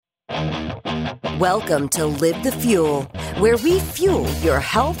Welcome to Live the Fuel, where we fuel your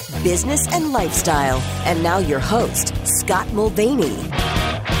health, business, and lifestyle. And now your host, Scott Mulvaney.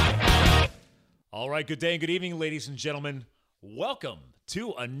 All right, good day and good evening, ladies and gentlemen. Welcome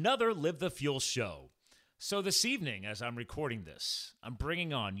to another Live the Fuel show. So this evening, as I'm recording this, I'm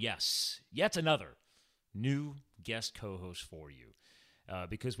bringing on, yet another new guest co-host for you.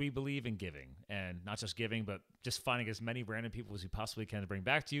 Because we believe in giving, and not just giving, but just finding as many random people as we possibly can to bring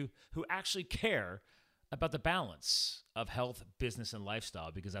back to you who actually care about the balance of health, business, and lifestyle,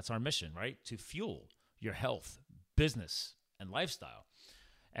 because that's our mission, right? To fuel your health, business, and lifestyle.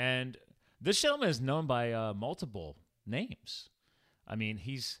 And this gentleman is known by multiple names. I mean,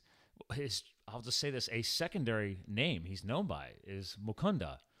 I'll just say this, a secondary name he's known by is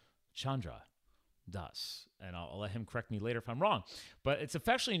Mukunda Chandra Das, and I'll let him correct me later if I'm wrong, but it's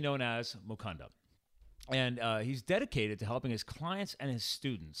affectionately known as Mukunda, and he's dedicated to helping his clients and his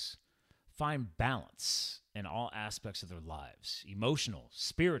students find balance in all aspects of their lives: emotional,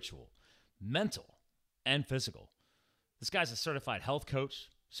 spiritual, mental, and physical. This guy's a certified health coach,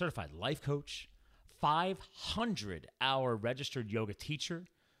 certified life coach, 500-hour registered yoga teacher,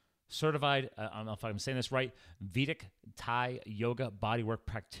 certified, I don't know if I'm saying this right, Vedic Thai yoga bodywork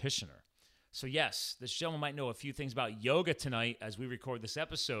practitioner. So yes, this gentleman might know a few things about yoga tonight as we record this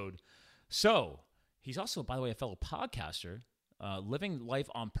episode. So he's also, by the way, a fellow podcaster, Living Life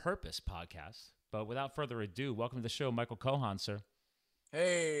on Purpose podcast. But without further ado, welcome to the show, Michael Kohan, sir.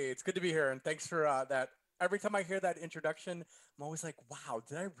 Hey, it's good to be here, and thanks for that. Every time I hear that introduction, I'm always like, wow,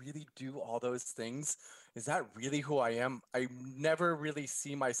 did I really do all those things? Is that really who I am? I never really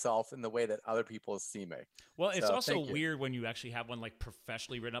see myself in the way that other people see me. Well, it's also weird when you actually have one like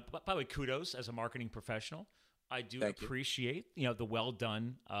professionally written up. But by the way, kudos as a marketing professional. I do appreciate the well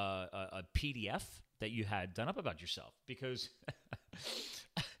done a PDF that you had done up about yourself, because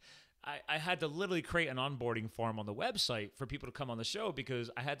I had to literally create an onboarding form on the website for people to come on the show, because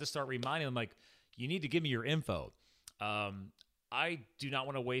I had to start reminding them, like, you need to give me your info. I do not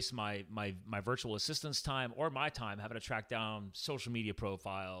want to waste my virtual assistant's time or my time having to track down social media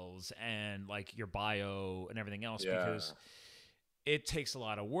profiles and like your bio and everything else, because it takes a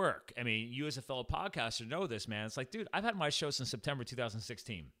lot of work. I mean, you as a fellow podcaster know this, man. It's like, dude, I've had my show since September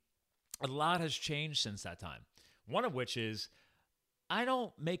 2016. A lot has changed since that time. One of which is I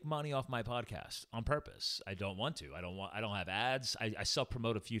don't make money off my podcast on purpose. I don't want to. I don't have ads. I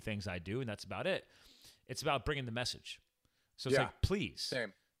self-promote a few things I do, and that's about it. It's about bringing the message. So it's like, please,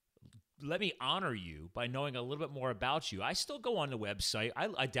 let me honor you by knowing a little bit more about you. I still go on the website.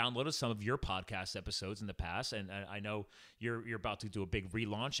 I downloaded some of your podcast episodes in the past, and I know you're about to do a big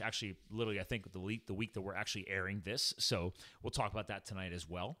relaunch. Actually, literally, I think the week that we're actually airing this. So we'll talk about that tonight as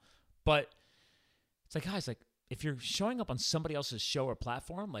well. But it's like, guys, like, if you're showing up on somebody else's show or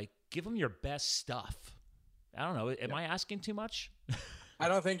platform, like, give them your best stuff. I don't know. Am I asking too much? I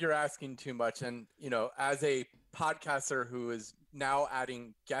don't think you're asking too much. And, as a podcaster who is now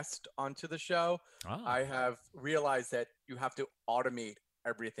adding guests onto the show, I have realized that you have to automate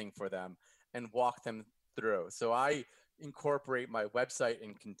everything for them and walk them through. So I incorporate my website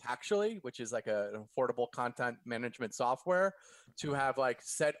in Contactually, which is like an affordable content management software, to have like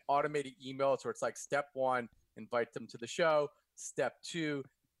set automated emails where it's like step 1, invite them to the show. Step 2,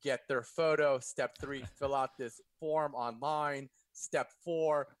 get their photo. Step 3, fill out this form online. Step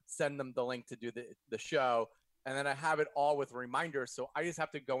 4, send them the link to do the show. And then I have it all with reminders. So I just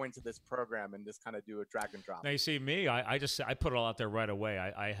have to go into this program and just kind of do a drag and drop. Now, you see me, I put it all out there right away.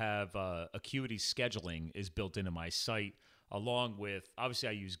 I have Acuity scheduling is built into my site, along with, obviously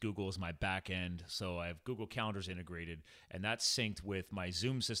I use Google as my back end. So I have Google Calendars integrated, and that's synced with my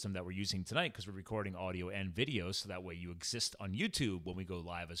Zoom system that we're using tonight, because we're recording audio and video. So that way you exist on YouTube when we go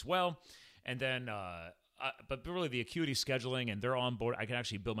live as well. And then, but really the Acuity scheduling, and they're on board. I can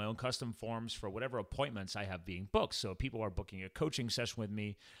actually build my own custom forms for whatever appointments I have being booked. So if people are booking a coaching session with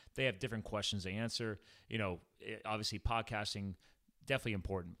me, they have different questions they answer. Obviously podcasting, definitely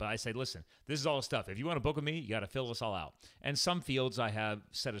important. But I say, listen, this is all the stuff. If you want to book with me, you got to fill this all out. And some fields I have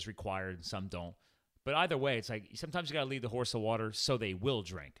set as required and some don't. But either way, it's like sometimes you got to lead the horse to water so they will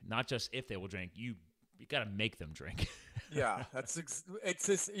drink. Not just if they will drink. You got to make them drink. Yeah, it's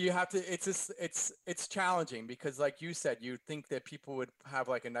challenging, because like you said, you think that people would have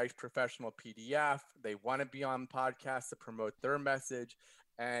like a nice professional PDF. They want to be on podcasts to promote their message.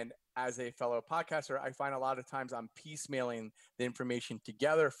 And as a fellow podcaster, I find a lot of times I'm piecemealing the information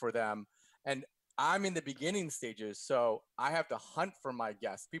together for them. And I'm in the beginning stages, so I have to hunt for my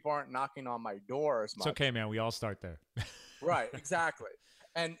guests. People aren't knocking on my door as much. It's okay, man. We all start there. Right, exactly.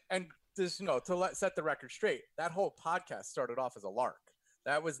 And just, set the record straight, that whole podcast started off as a lark.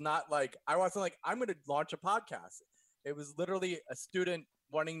 That was not like, I wasn't like, I'm going to launch a podcast. It was literally a student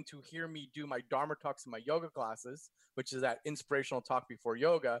wanting to hear me do my Dharma talks in my yoga classes, which is that inspirational talk before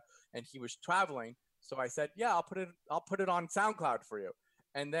yoga. And he was traveling. So I said, yeah, I'll put it on SoundCloud for you.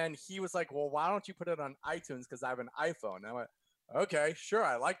 And then he was like, well, why don't you put it on iTunes? Because I have an iPhone. And I went, okay, sure.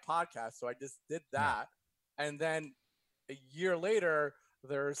 I like podcasts. So I just did that. Yeah. And then a year later,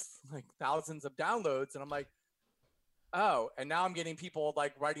 there's like thousands of downloads. And I'm like, oh, and now I'm getting people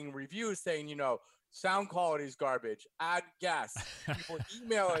like writing reviews saying, you know, sound quality is garbage, add guests, people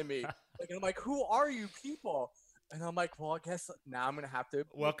emailing me. Like, and I'm like, who are you people? And I'm like, well, I guess now I'm going to have to.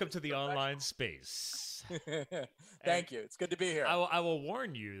 Welcome to the online space. Thank you. It's good to be here. I will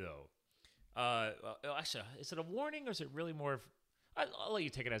warn you, though. Actually, is it a warning or is it really more of. I'll let you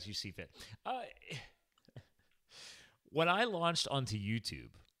take it as you see fit. When I launched onto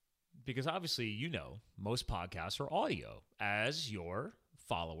YouTube, because obviously, you know, most podcasts are audio, as your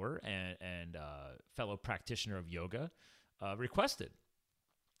follower and fellow practitioner of yoga requested.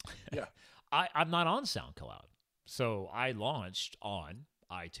 Yeah. I'm not on SoundCloud. So I launched on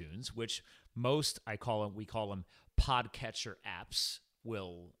iTunes, which we call them podcatcher apps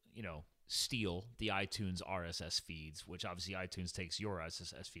will, you know, steal the iTunes RSS feeds, which obviously iTunes takes your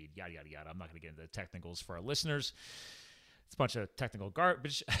RSS feed, yada, yada, yada. I'm not going to get into the technicals for our listeners. It's a bunch of technical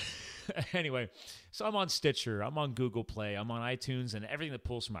garbage. Anyway, so I'm on Stitcher, I'm on Google Play, I'm on iTunes, and everything that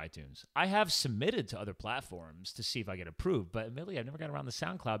pulls from iTunes. I have submitted to other platforms to see if I get approved, but admittedly, I've never got around the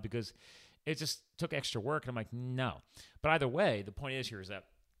SoundCloud because it just took extra work, and I'm like, no. But either way, the point is that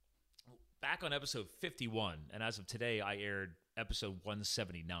back on episode 51, and as of today, I aired episode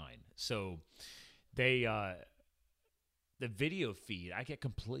 179. So the video feed, I get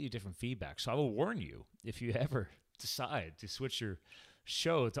completely different feedback. So I will warn you, if you ever decide to switch your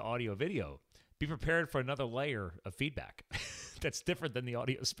show to audio video, be prepared for another layer of feedback that's different than the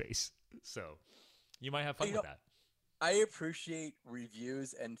audio space. So you might have fun with that. I appreciate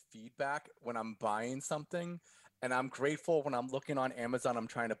reviews and feedback when I'm buying something, and I'm grateful when I'm looking on Amazon, I'm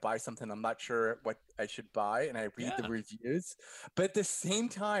trying to buy something, I'm not sure what I should buy, and I read the reviews. But at the same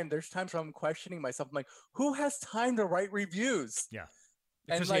time, there's times where I'm questioning myself. I'm like, who has time to write reviews? Yeah.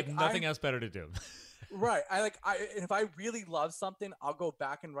 Because you have nothing else better to do. Right. If I really love something, I'll go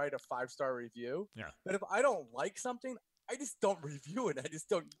back and write a 5-star review. Yeah. But if I don't like something, I just don't review it. I just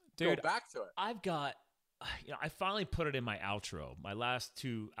don't go back to it. I've got, I finally put it in my outro, my last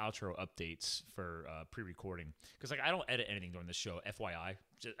 2 outro updates for pre-recording. Because I don't edit anything during the show, FYI.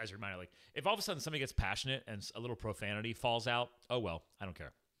 Just as a reminder, if all of a sudden somebody gets passionate and a little profanity falls out, oh well, I don't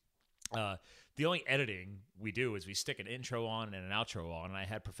care. The only editing we do is we stick an intro on and an outro on, and I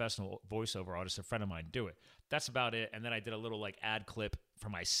had professional voiceover artist, a friend of mine, do it. That's about it. And then I did a little ad clip for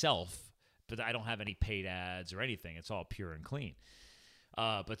myself, but I don't have any paid ads or anything. It's all pure and clean.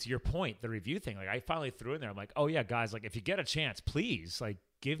 But to your point, the review thing, I finally threw in there. I'm like, oh yeah, guys, if you get a chance, please,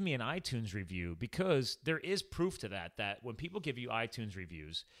 give me an iTunes review, because there is proof to that when people give you iTunes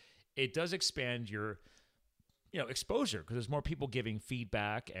reviews, it does expand your exposure, because there's more people giving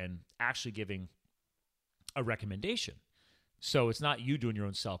feedback and actually giving a recommendation. So it's not you doing your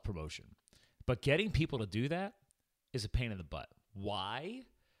own self-promotion. But getting people to do that is a pain in the butt. Why?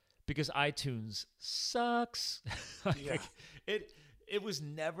 Because iTunes sucks. Yeah. It was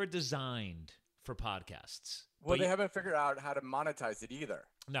never designed for podcasts. Well, they haven't figured out how to monetize it either.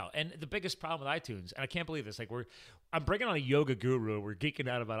 No, and the biggest problem with iTunes, and I can't believe this, I'm bringing on a yoga guru. We're geeking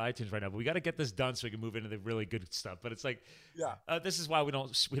out about iTunes right now, but we got to get this done so we can move into the really good stuff. But it's this is why we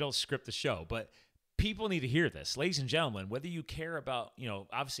don't script the show. But people need to hear this, ladies and gentlemen. Whether you care about,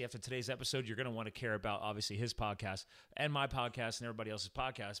 obviously after today's episode, you're going to want to care about obviously his podcast and my podcast and everybody else's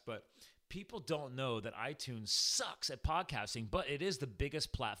podcast. But people don't know that iTunes sucks at podcasting, but it is the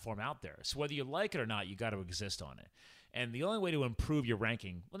biggest platform out there. So whether you like it or not, you got to exist on it. And the only way to improve your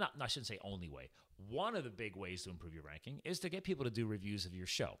ranking, well, I shouldn't say only way. One of the big ways to improve your ranking is to get people to do reviews of your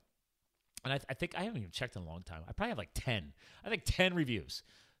show. And I think I haven't even checked in a long time. I probably have 10. I think 10 reviews.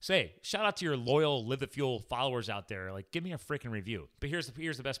 Say, shout out to your loyal Live the Fuel followers out there. Give me a freaking review. But here's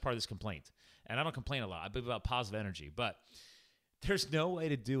the best part of this complaint. And I don't complain a lot. I believe about positive energy. But there's no way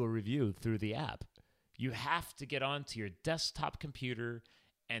to do a review through the app. You have to get onto your desktop computer,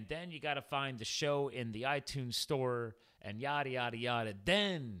 and then you got to find the show in the iTunes store and yada, yada, yada.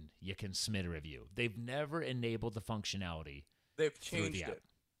 Then you can submit a review. They've never enabled the functionality. They've changed it.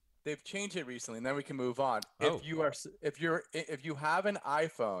 They've changed it recently, and then we can move on. Oh. If you have an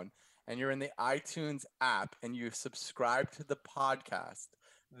iPhone and you're in the iTunes app and you subscribe to the podcast,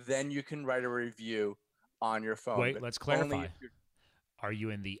 then you can write a review on your phone. Wait, let's clarify. Are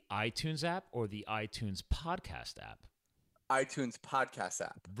you in the iTunes app or the iTunes podcast app? iTunes podcast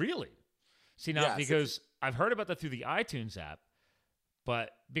app. Really? See, now, because I've heard about that through the iTunes app,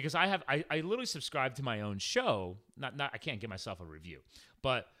 but because I literally subscribe to my own show. I can't give myself a review,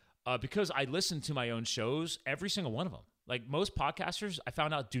 but because I listen to my own shows, every single one of them. Like most podcasters, I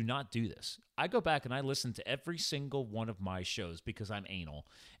found out do not do this. I go back and I listen to every single one of my shows because I'm anal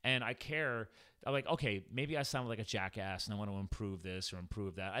and I care. I'm like, okay, maybe I sound like a jackass and I want to improve this or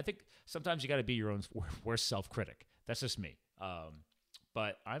improve that. I think sometimes you got to be your own worst self-critic. That's just me.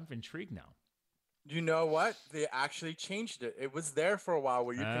 But I'm intrigued now. You know what? They actually changed it. It was there for a while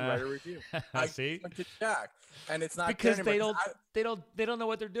where you can write a review. I see. Went to Jack, and it's not because they don't know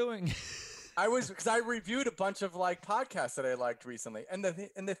what they're doing. because I reviewed a bunch of like podcasts that I liked recently, and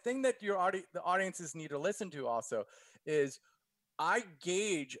the thing that the audiences need to listen to also is I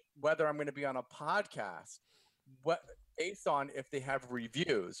gauge whether I'm going to be on a podcast based on if they have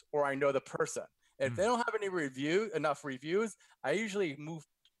reviews or I know the person. If they don't have enough reviews, I usually move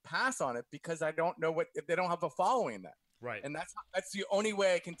pass on it because I don't know if they don't have a following then. Right. And that's the only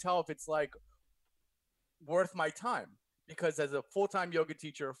way I can tell if it's like worth my time. Because as a full-time yoga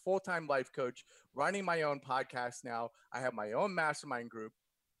teacher, full-time life coach, running my own podcast now, I have my own mastermind group.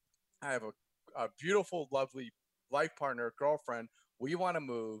 I have a beautiful, lovely life partner, girlfriend. We want to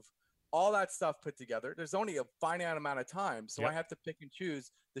move. All that stuff put together. There's only a finite amount of time, so I have to pick and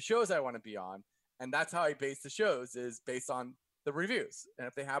choose the shows I want to be on. And that's how I base the shows, is based on the reviews. And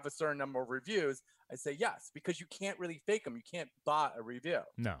if they have a certain number of reviews, I say yes, because you can't really fake them. You can't bot a review.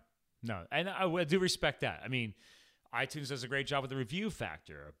 No. And I do respect that. I mean, iTunes does a great job with the review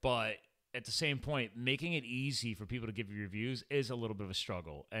factor, but at the same point, making it easy for people to give you reviews is a little bit of a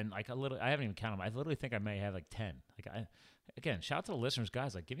struggle. And like I haven't even counted them. I literally think I may have like 10. Again, shout out to the listeners,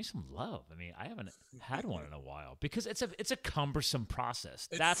 guys. Like, give me some love. I mean, I haven't had one in a while because it's a cumbersome process.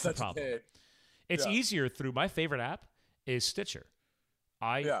 That's the problem. It's easier through my favorite app is Stitcher.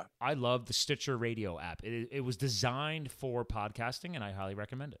 I love the Stitcher radio app. It was designed for podcasting, and I highly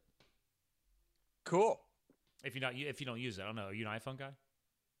recommend it. Cool. If you don't use it, I don't know. Are you an iPhone guy?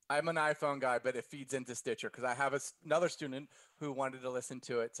 I'm an iPhone guy, but it feeds into Stitcher because I have another student who wanted to listen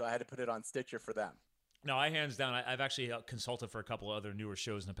to it, so I had to put it on Stitcher for them. No, I hands down. I've actually consulted for a couple of other newer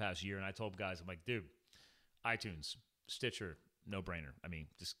shows in the past year, and I told guys, I'm like, dude, iTunes, Stitcher, no brainer. I mean,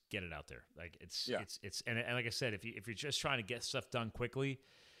 just get it out there. Like it's and like I said, if you're just trying to get stuff done quickly,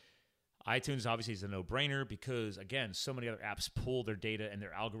 iTunes obviously is a no brainer because again, so many other apps pull their data and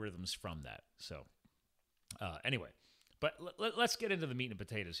their algorithms from that. So anyway, but let's get into the meat and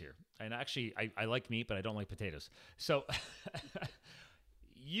potatoes here. And actually, I like meat, but I don't like potatoes. So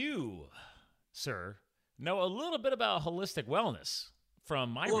you, sir, know a little bit about holistic wellness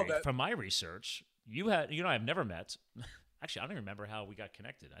from my research. You and I have never met. Actually, I don't even remember how we got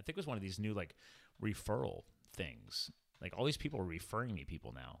connected. I think it was one of these new like referral things. Like all these people are referring me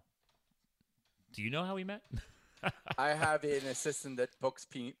people now. Do you know how we met? I have an assistant that books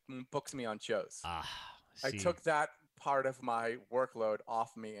me on shows. I took that part of my workload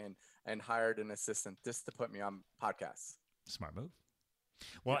off me and hired an assistant just to put me on podcasts. Smart move.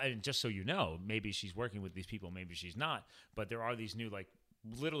 Well, and just so you know, maybe she's working with these people, maybe she's not. But there are these new, like,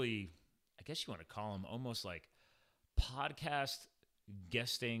 literally, I guess you want to call them almost like podcast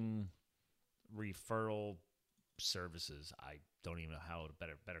guesting referral services. I don't even know how to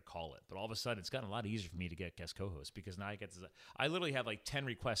better call it. But all of a sudden, it's gotten a lot easier for me to get guest co-hosts because now I literally have like 10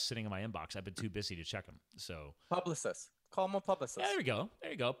 requests sitting in my inbox. I've been too busy to check them. So publicist. Call them a publicist. There you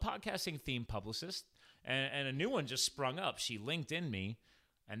go. Podcasting themed publicist. And a new one just sprung up. She LinkedIn me.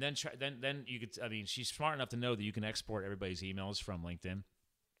 And then you could, I mean, she's smart enough to know that you can export everybody's emails from LinkedIn.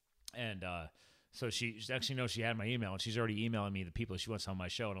 And so she actually knows she had my email, and she's already emailing me the people she wants on my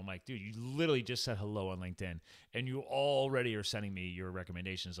show. And I'm like, dude, you literally just said hello on LinkedIn, and you already are sending me your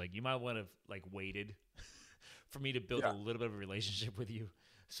recommendations. Like, you might want to like waited for me to build a little bit of a relationship with you.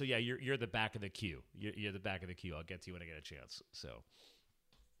 So yeah, you're the back of the queue. You're the back of the queue. I'll get to you when I get a chance. So,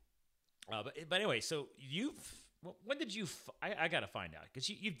 but anyway, so when did you? I gotta find out because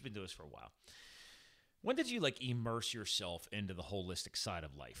you've been doing this for a while. When did you like immerse yourself into the holistic side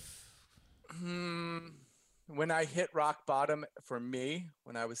of life? When I hit rock bottom for me,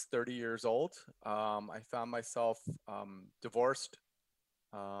 when I was 30 years old, I found myself divorced.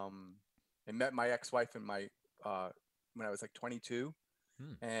 I met my ex-wife in when I was like 22,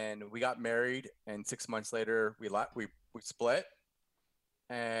 and we got married. And 6 months later, we split.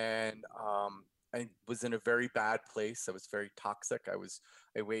 And I was in a very bad place. I was very toxic.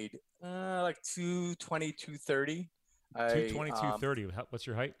 I weighed like 220, 230. 220, 230. What's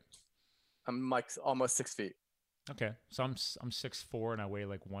your height? I'm like almost 6 feet. Okay, so I'm 6'4", and I weigh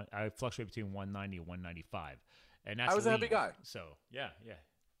like I fluctuate between 190 and 195. And that's I was lean. a heavy guy. So yeah.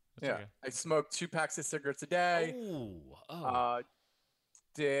 That's Yeah. okay. I smoked 2 packs of cigarettes a day. Oh.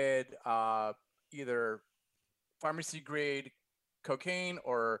 Did either pharmacy grade cocaine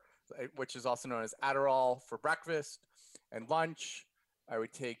or which is also known as Adderall for breakfast and lunch. I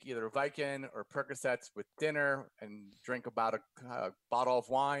would take either Vicodin or Percocets with dinner and drink about a bottle of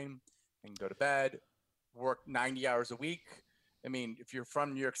wine and go to bed. Work 90 hours a week. I mean, if you're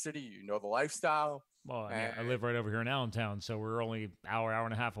from New York City, you know the lifestyle. Well, I live right over here in Allentown, so we're only hour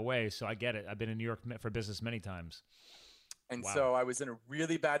and a half away, so I get it. I've been in New York for business many times. And so I was in a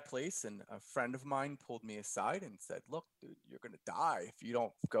really bad place, and a friend of mine pulled me aside and said, look, dude, you're going to die if you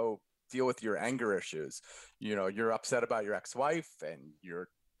don't go deal with your anger issues. You know, you're upset about your ex-wife and you're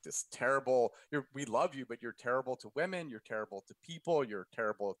this terrible, we love you, but you're terrible to women. You're terrible to people. You're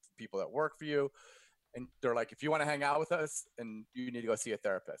terrible to people that work for you. And they're like, if you want to hang out with us, and you need to go see a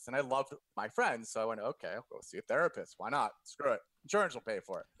therapist. And I loved my friends. So I went, okay, I'll go see a therapist. Why not? Screw it. Insurance will pay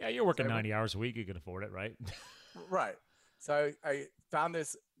for it. Yeah, you're working 90 hours a week. You can afford it, right? Right. So I found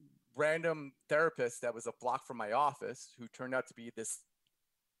this random therapist that was a block from my office who turned out to be this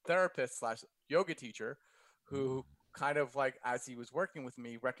therapist / yoga teacher who kind of like, as he was working with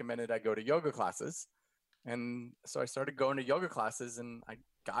me, recommended I go to yoga classes. And so I started going to yoga classes, and I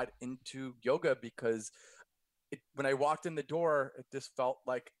got into yoga because when I walked in the door, it just felt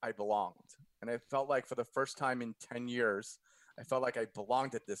like I belonged. And I felt like for the first time in 10 years, I felt like I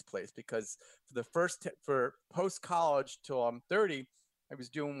belonged at this place, because for post-college till I'm 30, I was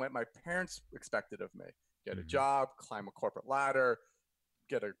doing what my parents expected of me: get a job, climb a corporate ladder,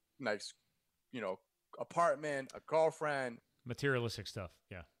 get a nice, apartment, a girlfriend. Materialistic stuff.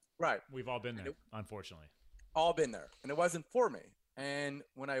 Yeah. Right. We've all been there, unfortunately. All been there. And it wasn't for me. And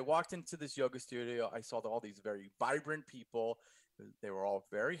when I walked into this yoga studio, I saw all these very vibrant people. They were all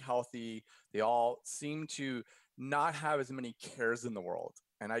very healthy. They all seemed to not have as many cares in the world.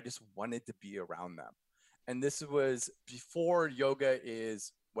 And I just wanted to be around them. And this was before yoga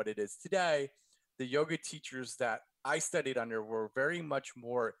is what it is today. The yoga teachers that I studied under were very much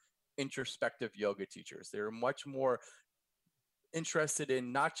more introspective yoga teachers. They were much more interested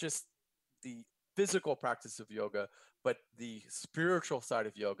in not just the physical practice of yoga, but the spiritual side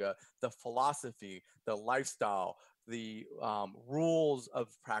of yoga, the philosophy, the lifestyle, the rules of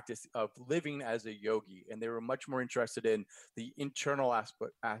practice of living as a yogi. And they were much more interested in the internal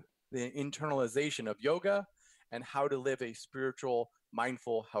aspect, the internalization of yoga, and how to live a spiritual,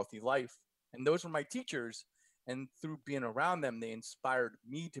 mindful, healthy life. And those were my teachers. And through being around them, they inspired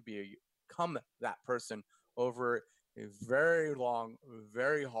me to become that person over a very long,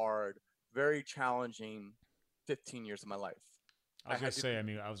 very hard, very challenging 15 years of my life. I was going to say,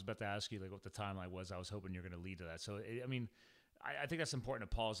 I was about to ask you like what the timeline was. I was hoping you're going to lead to that. So, I think that's important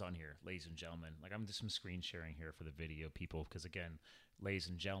to pause on here, ladies and gentlemen. Like, I'm just some screen sharing here for the video people, because again, ladies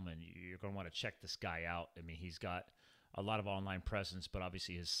and gentlemen, you're going to want to check this guy out. I mean, he's got a lot of online presence, but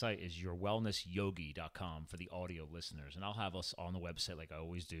obviously his site is yourwellnessyogi.com for the audio listeners. And I'll have us on the website like I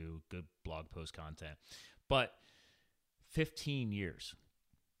always do, good blog post content. But 15 years.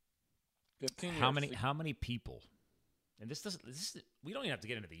 15 years. How many people, and this we don't even have to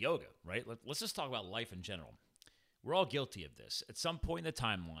get into the yoga, right? Let's just talk about life in general. We're all guilty of this. At some point in the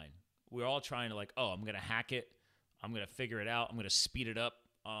timeline, we're all trying to I'm going to hack it. I'm going to figure it out. I'm going to speed it up.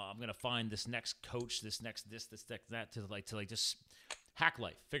 I'm going to find this next coach, this next that to just hack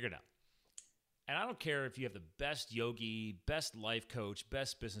life, figure it out. And I don't care if you have the best yogi, best life coach,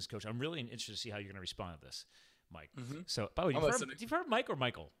 best business coach. I'm really interested to see how you're going to respond to this, Mike. Mm-hmm. So, by the way, you've heard Mike or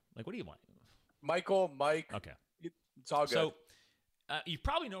Michael? Like, what do you want? Michael, Mike. Okay. It's all good. So, you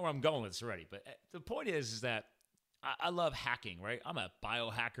probably know where I'm going with this already, but the point is that I love hacking, right? I'm a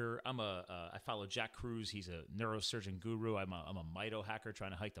biohacker. I follow Jack Kruse. He's a neurosurgeon guru. I'm a mitohacker, trying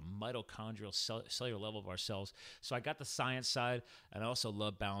to hike the mitochondrial cellular level of our cells. So I got the science side, and I also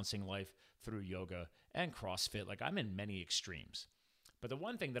love balancing life through yoga and CrossFit. Like, I'm in many extremes. But the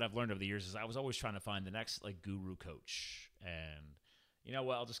one thing that I've learned over the years is I was always trying to find the next guru coach. And you know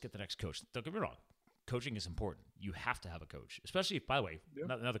what? I'll just get the next coach. Don't get me wrong. Coaching is important. You have to have a coach, especially if, by the way,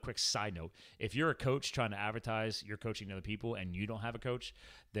 another quick side note, if you're a coach trying to advertise you're coaching other people and you don't have a coach,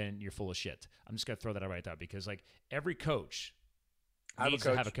 then you're full of shit. I'm just going to throw that out right there, because every coach needs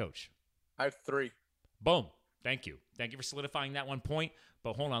to have a coach. I have 3. Boom. Thank you. Thank you for solidifying that one point.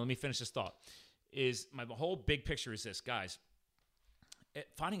 But hold on, let me finish this thought. My whole big picture is this, guys.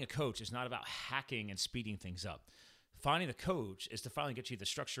 Finding a coach is not about hacking and speeding things up. Finding the coach is to finally get you the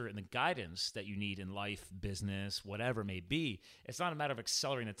structure and the guidance that you need in life, business, whatever it may be. It's not a matter of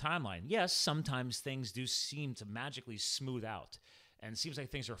accelerating the timeline. Yes, sometimes things do seem to magically smooth out, and it seems like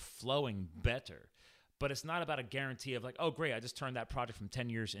things are flowing better. But it's not about a guarantee of like, oh, great, I just turned that project from 10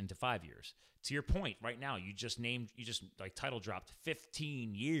 years into 5 years. To your point, right now, you just like title dropped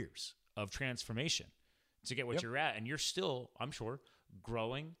 15 years of transformation to get what you're at. And you're still, I'm sure,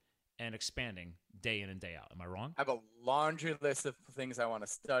 growing and expanding day in and day out. Am I wrong? I have a laundry list of things I want to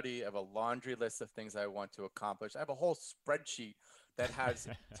study. I have a laundry list of things I want to accomplish. I have a whole spreadsheet that has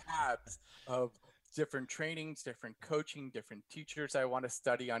tabs of different trainings, different coaching, different teachers I want to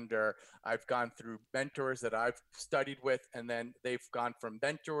study under. I've gone through mentors that I've studied with, and then they've gone from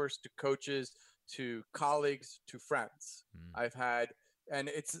mentors to coaches to colleagues to friends. I've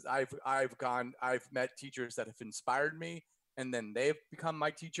met teachers that have inspired me, and then they've become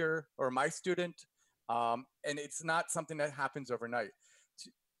my teacher or my student. And it's not something that happens overnight.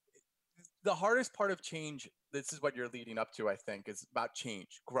 The hardest part of change, this is what you're leading up to, I think, is about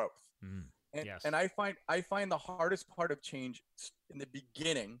change, growth. And I find the hardest part of change in the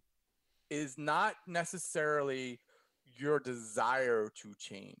beginning is not necessarily your desire to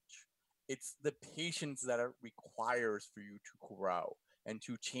change. It's the patience that it requires for you to grow and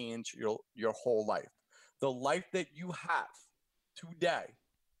to change your whole life. The life that you have today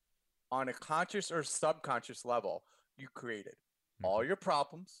on a conscious or subconscious level, you created. All your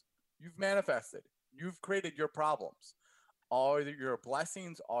problems, you've manifested. You've created your problems. All your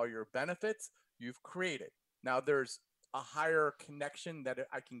blessings, all your benefits, you've created. Now there's a higher connection that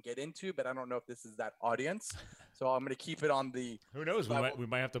I can get into, but I don't know if this is that audience. So I'm going to keep it on the. Who knows? We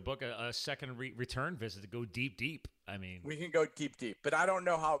might have to book a second return visit to go deep. I mean, we can go deep, but I don't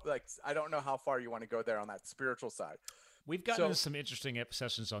know how far you want to go there on that spiritual side. We've gotten into some interesting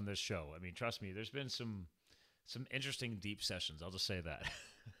sessions on this show. I mean, trust me, there's been some interesting deep sessions. I'll just say that.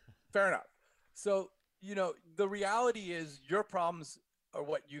 Fair enough. So, the reality is your problems are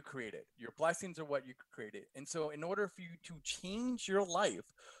what you created. Your blessings are what you created. And so in order for you to change your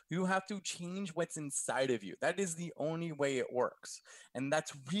life, you have to change what's inside of you. That is the only way it works. And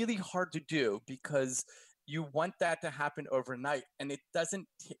that's really hard to do because you want that to happen overnight. And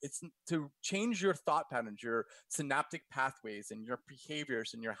it's to change your thought patterns, your synaptic pathways and your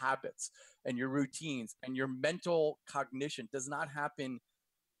behaviors and your habits and your routines and your mental cognition does not happen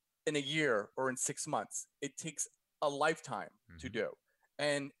in a year or in 6 months. It takes a lifetime to do.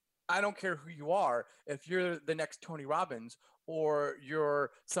 And I don't care who you are, if you're the next Tony Robbins or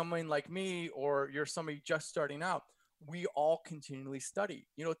you're someone like me or you're somebody just starting out, we all continually study.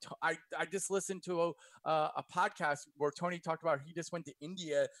 I just listened to a podcast where Tony talked about he just went to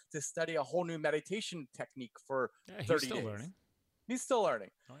India to study a whole new meditation technique for 30 days. He's still learning.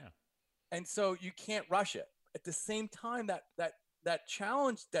 Oh, yeah. And so you can't rush it. At the same time, that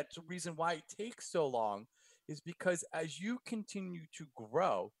challenge, that's the reason why it takes so long, is because as you continue to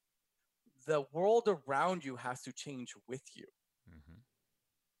grow, the world around you has to change with you.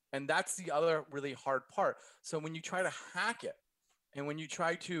 And that's the other really hard part. So when you try to hack it and when you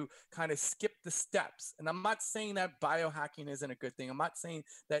try to kind of skip the steps, and I'm not saying that biohacking isn't a good thing. I'm not saying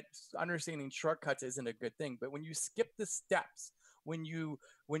that understanding shortcuts isn't a good thing, but when you skip the steps, when you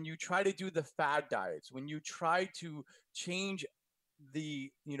try to do the fad diets, when you try to change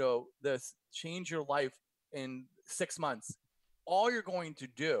change your life in 6 months, all you're going to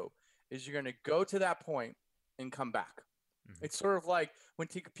do is you're going to go to that point and come back. It's sort of like when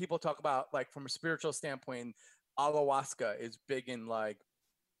people talk about, like, from a spiritual standpoint, ayahuasca is big in like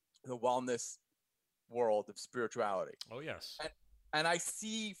the wellness world of spirituality. Oh, yes. And I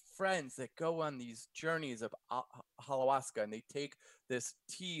see friends that go on these journeys of ayahuasca and they take this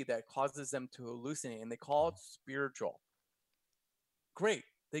tea that causes them to hallucinate and they call it spiritual. Great.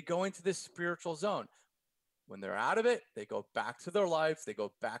 They go into this spiritual zone. When they're out of it, they go back to their lives, they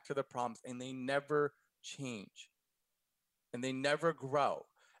go back to their problems, and they never change. And they never grow.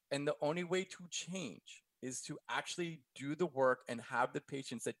 And the only way to change is to actually do the work and have the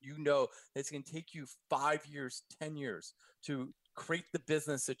patience that that's going to take you 5 years, 10 years to create the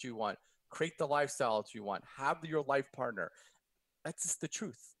business that you want, create the lifestyle that you want, have your life partner. That's just the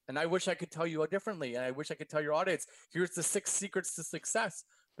truth. And I wish I could tell you differently. And I wish I could tell your audience, here's the 6 secrets to success,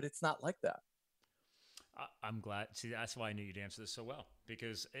 but it's not like that. I'm glad. See, that's why I knew you'd answer this so well,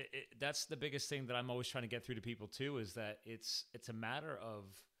 because that's the biggest thing that I'm always trying to get through to people too, is that it's a matter of,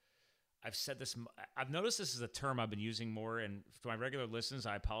 I've said this, I've noticed this is a term I've been using more, and for my regular listeners,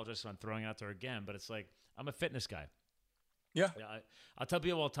 I apologize if I'm throwing it out there again, but it's like, I'm a fitness guy. Yeah. I'll tell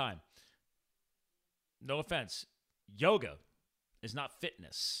people all the time, no offense, yoga is not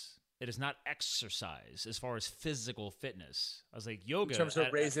fitness. It is not exercise as far as physical fitness. I was like, yoga. In terms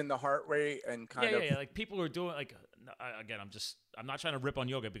of raising the heart rate and kind of. Yeah. Like people who are doing, like, again, I'm not trying to rip on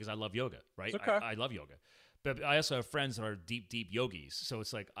yoga because I love yoga, right? Okay. I love yoga. But I also have friends that are deep yogis. So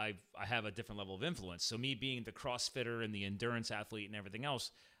it's like I have a different level of influence. So me being the CrossFitter and the endurance athlete and everything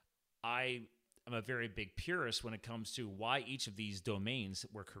else, I am a very big purist when it comes to why each of these domains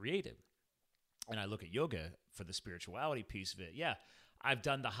were created. And I look at yoga for the spirituality piece of it. Yeah, I've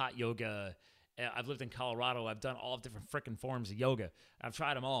done the hot yoga. I've lived in Colorado. I've done all different freaking forms of yoga. I've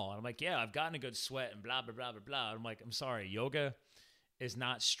tried them all. And I'm like, yeah, I've gotten a good sweat and blah, blah, blah, blah, blah. I'm like, I'm sorry. Yoga is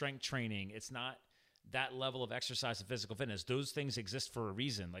not strength training. It's not that level of exercise and physical fitness. Those things exist for a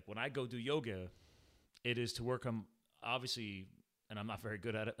reason. Like when I go do yoga, it is to work on, obviously, and I'm not very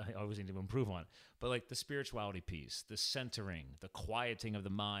good at it. I always need to improve on it. But like the spirituality piece, the centering, the quieting of the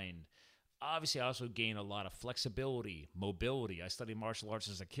mind. Obviously, I also gain a lot of flexibility, mobility. I studied martial arts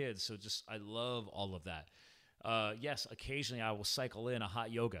as a kid, so just I love all of that. Yes, occasionally I will cycle in a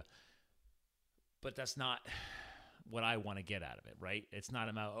hot yoga, but that's not what I want to get out of it, right? It's not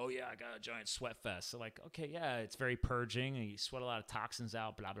about, oh yeah, I got a giant sweat fest. So like, okay, yeah, it's very purging and you sweat a lot of toxins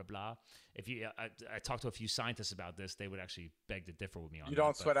out, blah, blah, blah. If you, I talked to a few scientists about this, they would actually beg to differ with me on that. You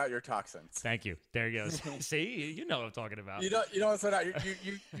don't sweat out your toxins. Thank you. There you go. See, you know what I'm talking about. You don't sweat out.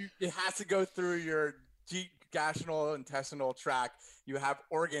 It has to go through your deep gastrointestinal tract. You have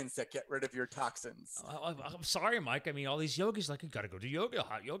organs that get rid of your toxins. I'm sorry, Mike. I mean, all these yogis like, you got to go do yoga,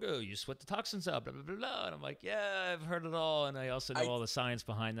 hot yoga. You sweat the toxins out, blah, blah, blah, blah. And I'm like, yeah, I've heard it all. And I also know all the science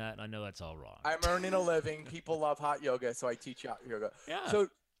behind that. And I know that's all wrong. I'm earning a living. People love hot yoga, so I teach hot yoga. Yeah. So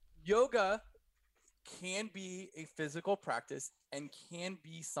yoga can be a physical practice and can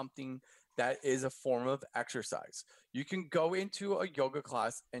be something that is a form of exercise. You can go into a yoga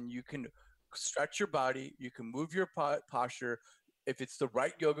class and you can stretch your body. You can move your posture. If it's the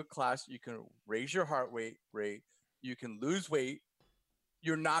right yoga class, you can raise your heart rate. You can lose weight.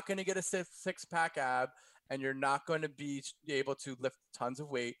 You're not going to get a six-pack ab, and you're not going to be able to lift tons of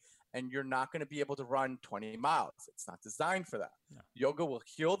weight, and you're not going to be able to run 20 miles. It's not designed for that. No. Yoga will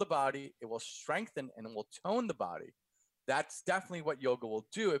heal the body. It will strengthen and it will tone the body. That's definitely what yoga will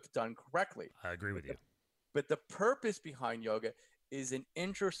do if done correctly. I agree with you. But the purpose behind yoga is an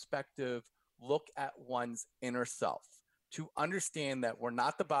introspective look at one's inner self, to understand that we're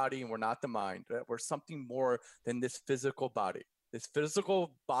not the body and we're not the mind, that we're something more than this physical body. This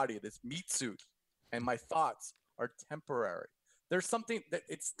physical body, this meat suit, and my thoughts are temporary. There's something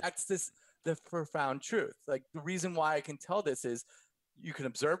the profound truth. Like the reason why I can tell this is you can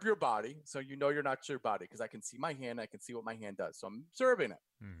observe your body. So you know you're not your body because I can see my hand. I can see what my hand does. So I'm observing it.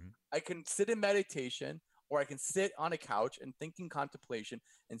 Mm-hmm. I can sit in meditation, or I can sit on a couch and think in contemplation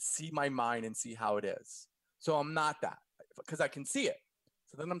and see my mind and see how it is. So I'm not that because I can see it.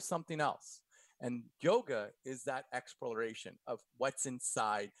 So then I'm something else. And yoga is that exploration of what's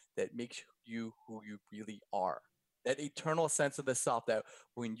inside that makes you who you really are. That eternal sense of the self that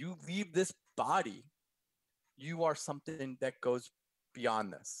when you leave this body, you are something that goes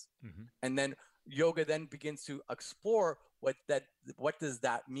beyond this. Mm-hmm. And then yoga then begins to explore what does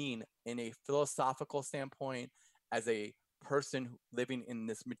that mean in a philosophical standpoint, as a person living in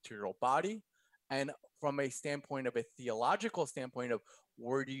this material body, and from a standpoint of a theological standpoint of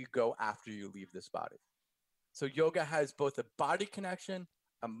where do you go after you leave this body. So yoga has both a body connection,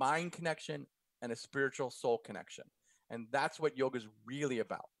 a mind connection, and a spiritual soul connection. And that's what yoga is really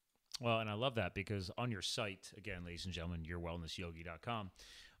about. Well, and I love that because on your site, again, ladies and gentlemen, yourwellnessyogi.com,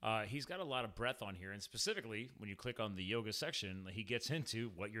 he's got a lot of breadth on here. And specifically, when you click on the yoga section, he gets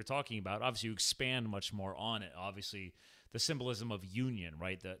into what you're talking about. Obviously, you expand much more on it. Obviously, the symbolism of union,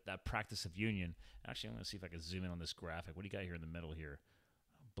 right? That practice of union. Actually, I'm going to see if I can zoom in on this graphic. What do you got here in the middle here?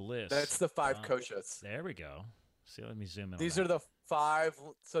 Bliss. That's the 5 koshas. There we go. See, let me zoom in. These are the 5.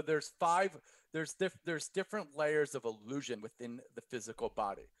 So there's 5. There's different layers of illusion within the physical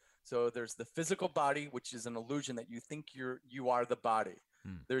body. So there's the physical body, which is an illusion that you think you are the body.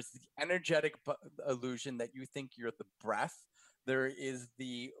 There's the energetic illusion that you think you're the breath. There is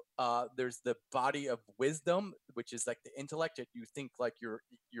there's the body of wisdom, which is like the intellect that you think like you're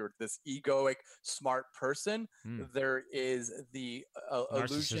this egoic smart person. There is the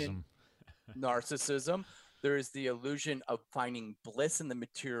illusion narcissism. There is the illusion of finding bliss in the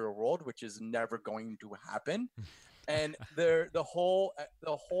material world, which is never going to happen. And the whole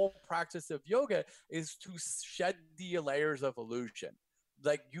practice of yoga is to shed the layers of illusion.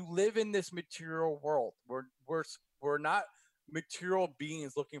 Like you live in this material world. We're not material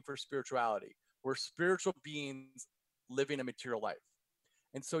beings looking for spirituality. We're spiritual beings living a material life.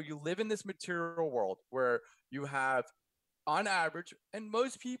 And so you live in this material world where you have, on average, and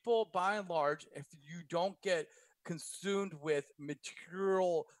most people by and large, if you don't get consumed with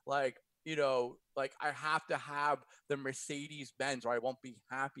material, like I have to have the Mercedes Benz or I won't be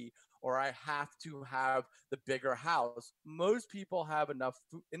happy, or I have to have the bigger house. Most people have enough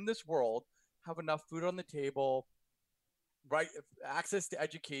food in this world, have enough food on the table, right? Access to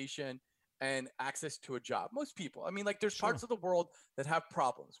education and access to a job. Most people. I mean, like there's parts of the world that have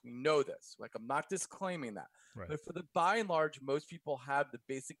problems. We know this. Like I'm not disclaiming that. Right. But for the by and large, most people have the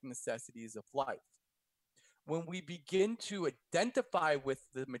basic necessities of life. When we begin to identify with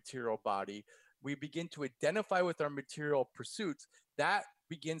the material body, we begin to identify with our material pursuits, that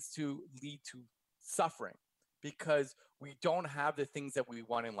begins to lead to suffering because we don't have the things that we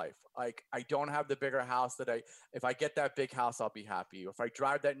want in life. Like I don't have the bigger house if I get that big house, I'll be happy. If I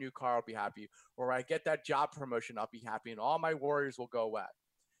drive that new car, I'll be happy. Or I get that job promotion, I'll be happy. And all my worries will go away.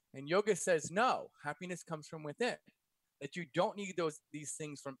 And yoga says, no, happiness comes from within, that you don't need these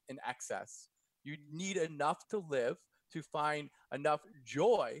things from in excess. You need enough to live, to find enough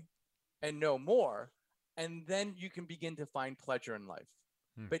joy and no more. And then you can begin to find pleasure in life.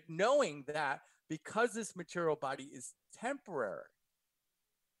 But knowing that because this material body is temporary,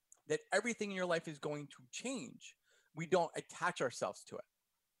 that everything in your life is going to change, we don't attach ourselves to it.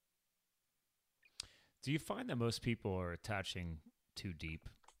 Do you find that most people are attaching too deep,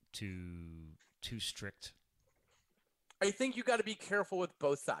 too strict? I think you got to be careful with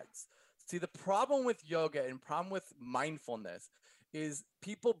both sides. See, the problem with yoga and problem with mindfulness is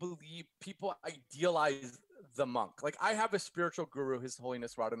people idealize the monk. Like I have a spiritual guru, His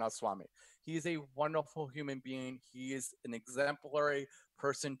Holiness Radhanath Swami. He is a wonderful human being. He is an exemplary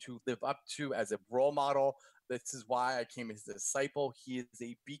person to live up to as a role model. This is why I became his disciple. He is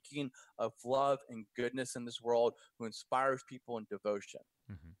a beacon of love and goodness in this world who inspires people in devotion.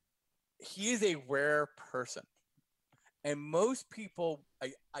 Mm-hmm. He is a rare person. And most people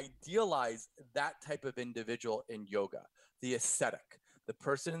idealize that type of individual in yoga, the ascetic, the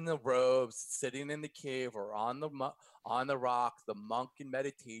person in the robes, sitting in the cave or on the rock, the monk in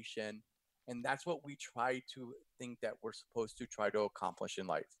meditation. And that's what we try to think that we're supposed to try to accomplish in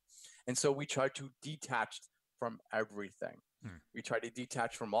life. And so we try to detach from everything. We try to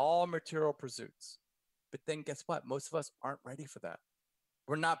detach from all material pursuits. But then guess what? Most of us aren't ready for that.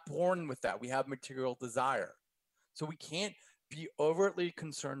 We're not born with that. We have material desire. So we can't be overtly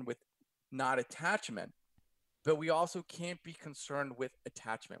concerned with not attachment, but we also can't be concerned with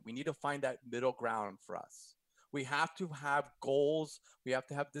attachment. We need to find that middle ground for us. We have to have goals. We have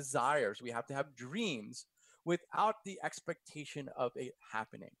to have desires. We have to have dreams without the expectation of it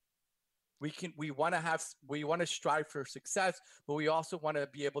happening. We want to strive for success, but we also want to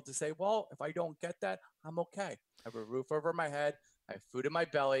be able to say, well, if I don't get that, I'm okay. I have a roof over my head. I have food in my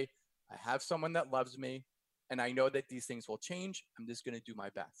belly. I have someone that loves me. And I know that these things will change. I'm just going to do my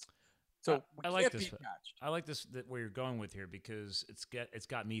best. So I like this. I like this that where you're going with here because it's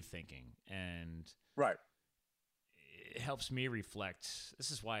got me thinking, and right. It helps me reflect.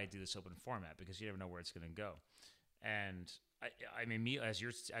 This is why I do this open format because you never know where it's going to go. And I mean, as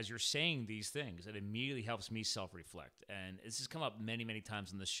you're saying these things, it immediately helps me self-reflect. And this has come up many, many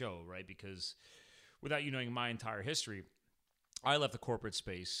times in the show, right? Because without you knowing my entire history, I left the corporate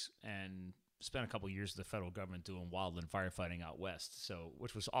space and spent a couple of years with the federal government doing wildland firefighting out west. So,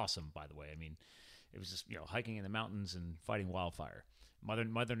 which was awesome, by the way. I mean, it was just, hiking in the mountains and fighting wildfire.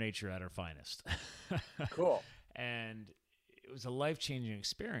 Mother Nature at her finest. Cool. And it was a life-changing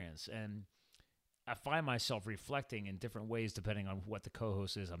experience. And I find myself reflecting in different ways depending on what the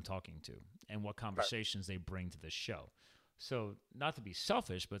co-host is I'm talking to and what conversations they bring to the show. So not to be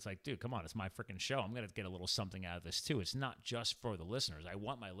selfish, but it's like, dude, come on, it's my freaking show. I'm going to get a little something out of this too. It's not just for the listeners. I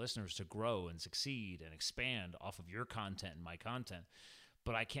want my listeners to grow and succeed and expand off of your content and my content,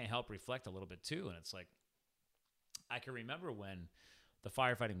 but I can't help reflect a little bit too. And it's like, I can remember when the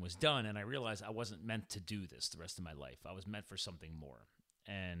firefighting was done and I realized I wasn't meant to do this the rest of my life. I was meant for something more.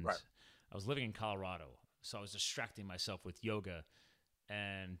 And I was living in Colorado, so I was distracting myself with yoga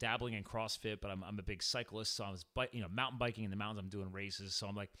and dabbling in CrossFit, but I'm a big cyclist, so I was mountain biking in the mountains. I'm doing races,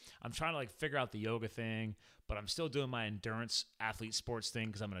 so I'm trying to figure out the yoga thing, but I'm still doing my endurance athlete sports thing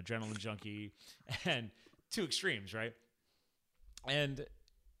because I'm an adrenaline junkie, and two extremes, right? And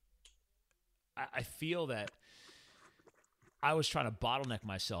I feel that I was trying to bottleneck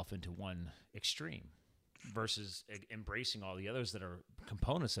myself into one extreme versus embracing all the others that are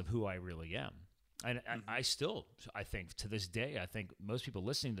components of who I really am. And I think to this day, I think most people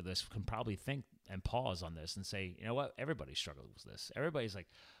listening to this can probably think and pause on this and say, you know what? Everybody struggles with this. Everybody's like,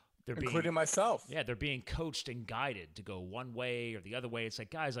 including myself. Yeah, they're being coached and guided to go one way or the other way. It's like,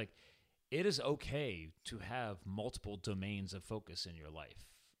 guys, it is okay to have multiple domains of focus in your life.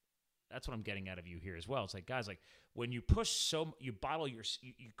 That's what I'm getting out of you here as well. It's like, guys, when you push you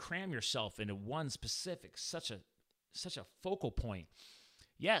cram yourself into one specific, such a focal point.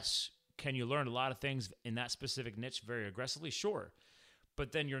 Yes, can you learn a lot of things in that specific niche very aggressively? Sure.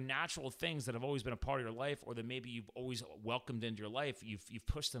 But then your natural things that have always been a part of your life, or that maybe you've always welcomed into your life, you've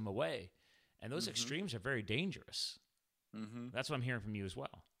pushed them away. And those extremes are very dangerous. That's what I'm hearing from you as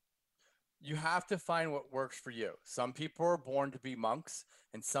well. You have to find what works for you. Some people are born to be monks,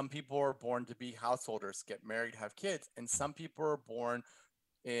 and some people are born to be householders, get married, have kids, and some people are born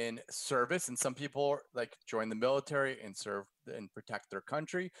in service, and some people like join the military and serve and protect their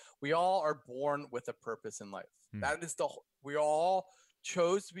country. We all are born with a purpose in life. That is we all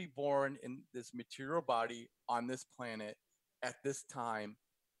chose to be born in this material body on this planet at this time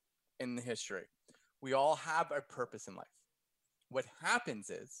in the history. We all have a purpose in life. What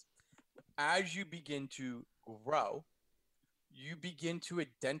happens is, as you begin to grow, you begin to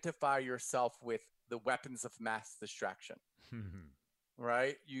identify yourself with the weapons of mass distraction.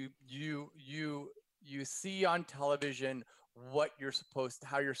 Right? You see on television how you're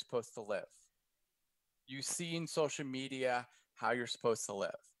supposed to live. You see in social media how you're supposed to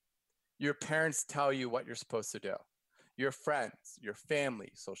live. Your parents tell you what you're supposed to do. Your friends, your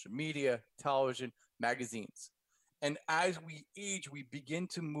family, social media, television, magazines. And as we age, we begin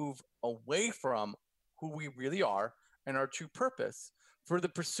to move away from who we really are and our true purpose for the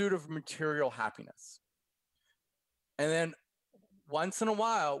pursuit of material happiness. And then once in a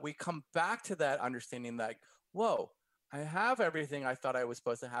while, we come back to that understanding that, whoa, I have everything I thought I was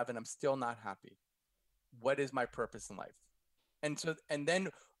supposed to have, and I'm still not happy. What is my purpose in life? And then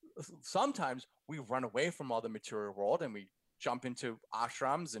sometimes we run away from all the material world and we jump into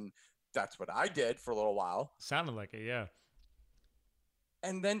ashrams, and that's what I did for a little while. Sounded like it, yeah.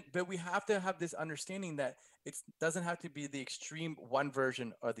 And then, but we have to have this understanding that it doesn't have to be the extreme one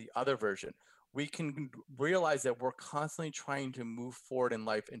version or the other version. We can realize that we're constantly trying to move forward in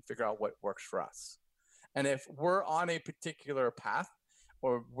life and figure out what works for us. And if we're on a particular path,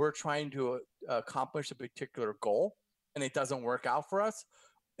 or we're trying to accomplish a particular goal and it doesn't work out for us,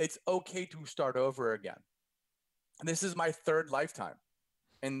 it's okay to start over again. And this is my third lifetime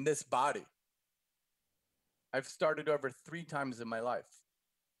in this body. I've started over 3 times in my life.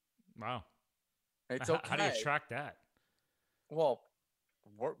 Wow. It's okay. How do you track that? Well,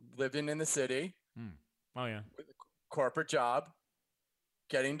 living in the city. Oh, yeah. With a corporate job,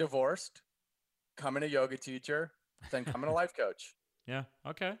 getting divorced, becoming a yoga teacher, then becoming a life coach. Yeah.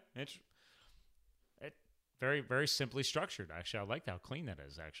 Okay. It's very, very simply structured. Actually, I like how clean that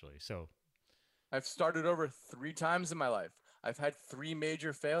is, actually. So I've started over 3 times in my life. I've had 3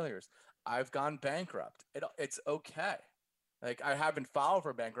 major failures. I've gone bankrupt. It's okay. Like, I haven't filed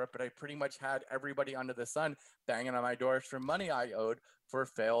for bankrupt, but I pretty much had everybody under the sun banging on my doors for money I owed for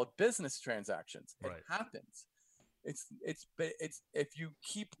failed business transactions. It happens. It's if you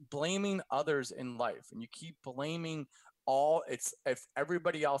keep blaming others in life and you keep blaming it's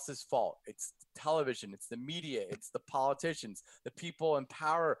everybody else's fault. It's television, it's the media, it's the politicians, the people in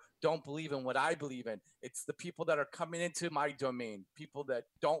power don't believe in what I believe in. It's the people that are coming into my domain, people that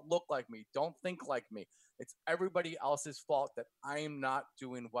don't look like me, don't think like me. It's everybody else's fault that I'm not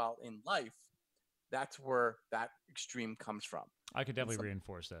doing well in life. That's where that extreme comes from. I could definitely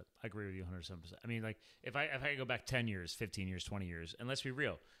reinforce that. I agree with you 107%. I mean, like, if I go back 10 years, 15 years, 20 years, and let's be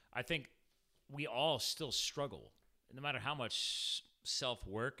real, I think we all still struggle, no matter how much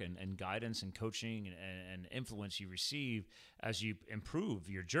self-work and guidance and coaching and influence you receive as you improve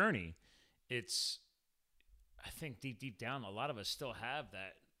your journey. I think deep down, a lot of us still have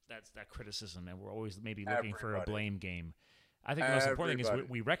that criticism, and we're always maybe looking for a blame game. I think the most important thing is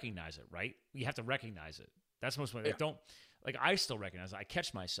we recognize it, right? We have to recognize it. That's the most important. I still recognize it. I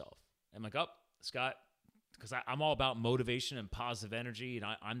catch myself. I'm like, oh, Scott, because I'm all about motivation and positive energy, and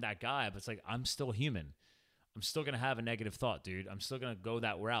I'm that guy, but it's like, I'm still human. I'm still going to have a negative thought, dude. I'm still going to go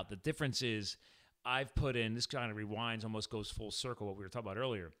that route. The difference is I've put in, this kind of rewinds, almost goes full circle what we were talking about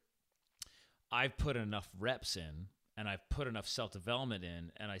earlier. I've put enough reps in, and I've put enough self-development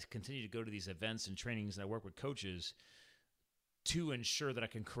in, and I continue to go to these events and trainings, and I work with coaches to ensure that I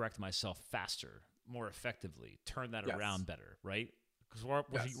can correct myself faster, more effectively, turn that around better, right? Because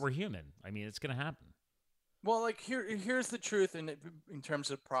we're human. I mean, it's going to happen. Well, like here's the truth in terms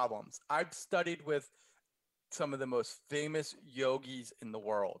of problems. I've studied with some of the most famous yogis in the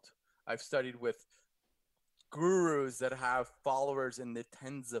world. I've studied with gurus that have followers in the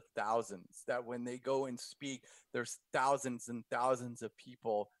tens of thousands, that when they go and speak, there's thousands and thousands of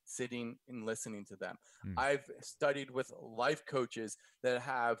people sitting and listening to them. I've studied with life coaches that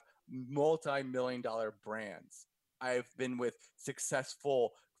have multi-million-dollar brands. I've been with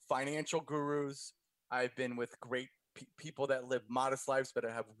successful financial gurus. I've been with great people that live modest lives but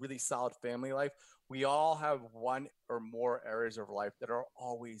have really solid family life, we all have one or more areas of life that are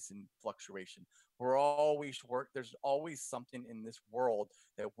always in fluctuation. There's always something in this world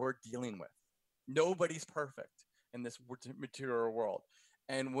that we're dealing with. Nobody's perfect in this material world.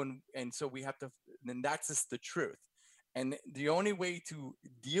 And so we have to, and that's just the truth. And the only way to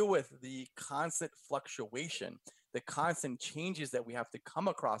deal with the constant fluctuation, the constant changes that we have to come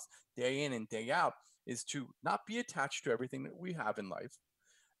across day in and day out, is to not be attached to everything that we have in life.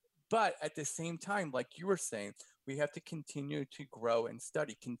 But at the same time, like you were saying, we have to continue to grow and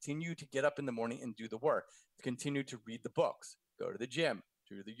study, continue to get up in the morning and do the work, continue to read the books, go to the gym,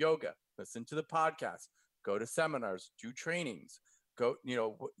 do the yoga, listen to the podcast, go to seminars, do trainings, go,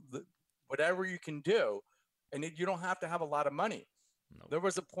 whatever you can do. And you don't have to have a lot of money. Nope. There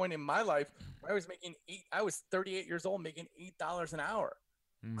was a point in my life where I was 38 years old, making $8 an hour,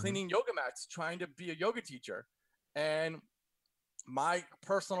 cleaning yoga mats, trying to be a yoga teacher. And my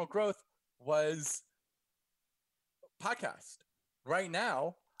personal growth was podcast. Right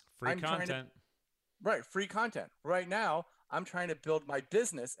now, free content. Free content. Right now, I'm trying to build my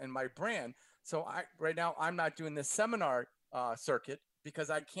business and my brand. So right now, I'm not doing this seminar circuit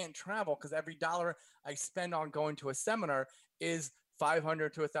because I can't travel, because every dollar I spend on going to a seminar is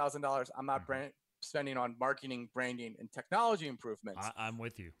 $500 to $1,000. I'm not spending on marketing, branding, and technology improvements. I'm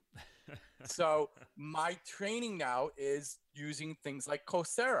with you. So my training now is using things like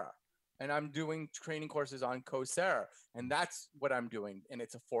Coursera, and I'm doing training courses on Coursera, and that's what I'm doing. And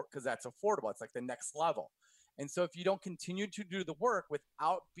it's because that's affordable. It's like the next level. And so if you don't continue to do the work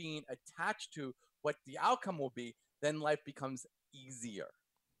without being attached to what the outcome will be, then life becomes easier.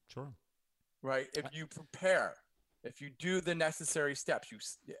 Sure. Right? If you prepare, if you do the necessary steps,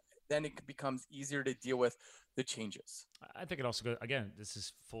 then it becomes easier to deal with the changes. I think it also goes, again, this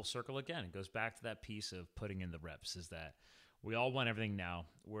is full circle again. It goes back to that piece of putting in the reps, is that we all want everything now.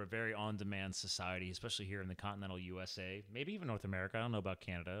 We're a very on-demand society, especially here in the continental USA, maybe even North America. I don't know about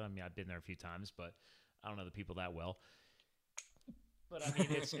Canada. I mean, I've been there a few times, but I don't know the people that well. But I mean,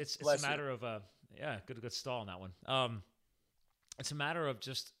 it's a matter of, good stall on that one. It's a matter of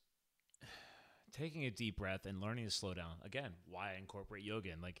just taking a deep breath and learning to slow down. Again, why I incorporate yoga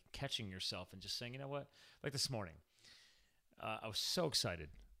and like catching yourself and just saying, you know what? Like this morning, I was so excited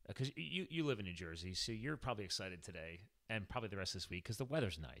because you live in New Jersey, so you're probably excited today and probably the rest of this week because the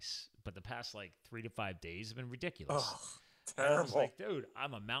weather's nice. But the past like 3 to 5 days have been ridiculous. Oh, terrible. I was like, dude,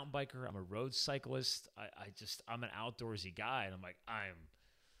 I'm a mountain biker. I'm a road cyclist. I'm an outdoorsy guy. And I'm like, I'm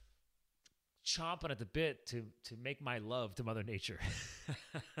chomping at the bit to make my love to Mother Nature.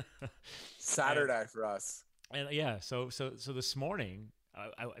 Saturday for us. And yeah, so this morning,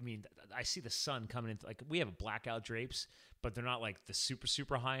 I mean, I see the sun coming into, like, we have blackout drapes, but they're not like the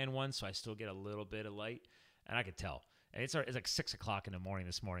super high end ones, so I still get a little bit of light, and I could tell. And it's like 6 o'clock in the morning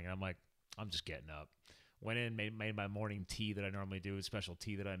this morning, and I'm like, I'm just getting up. Went in, made my morning tea that I normally do, a special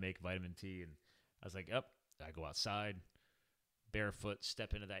tea that I make, vitamin tea, and I was like, I go outside, barefoot,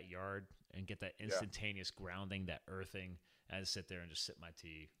 step into that yard, and get that instantaneous grounding, that earthing, and I just sit there and just sip my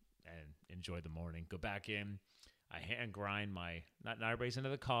tea and enjoy the morning. Go back in. I hand grind my, not everybody's into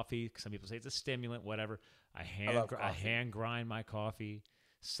the coffee. Some people say it's a stimulant, whatever. I hand grind my coffee,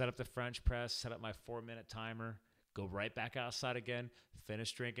 set up the French press, set up my 4-minute timer, go right back outside again,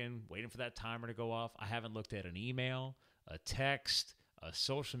 finish drinking, waiting for that timer to go off. I haven't looked at an email, a text, a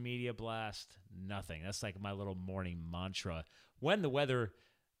social media blast, nothing. That's like my little morning mantra when the weather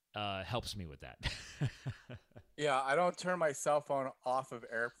helps me with that. Yeah, I don't turn my cell phone off of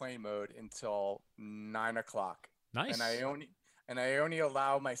airplane mode until 9 o'clock. Nice. And I only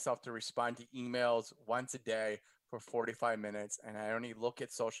allow myself to respond to emails once a day for 45 minutes, and I only look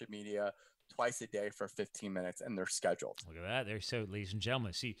at social media twice a day for 15 minutes, and they're scheduled. Look at that. There, so ladies and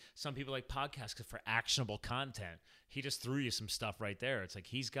gentlemen, see, some people like podcasts for actionable content. He just threw you some stuff right there. It's like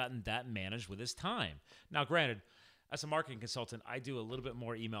he's gotten that managed with his time. Now, granted, as a marketing consultant, I do a little bit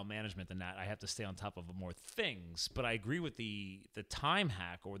more email management than that. I have to stay on top of more things, but I agree with the time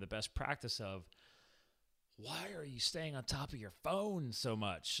hack or the best practice of, why are you staying on top of your phone so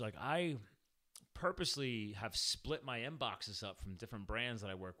much? Like, I purposely have split my inboxes up from different brands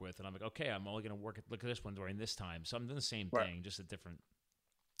that I work with, and I'm like, okay, I'm only going to look at this one during this time. So I'm doing the same thing, just at different,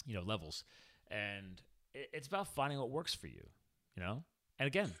 levels. And it's about finding what works for you, And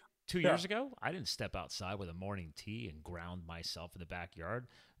again, 2 years ago, I didn't step outside with a morning tea and ground myself in the backyard.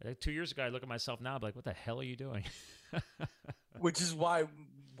 2 years ago, I look at myself now, I'm like, what the hell are you doing? Which is why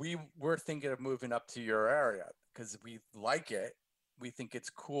we're thinking of moving up to your area, because we like it. We think it's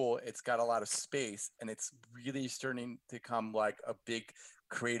cool. It's got a lot of space, and it's really starting to become like a big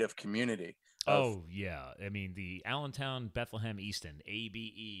creative community. Oh, yeah. I mean, the Allentown Bethlehem Easton,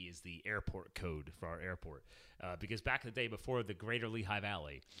 ABE, is the airport code for our airport. Because back in the day, before the Greater Lehigh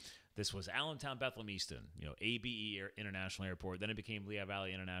Valley, this was Allentown Bethlehem Easton, ABE International Airport. Then it became Lehigh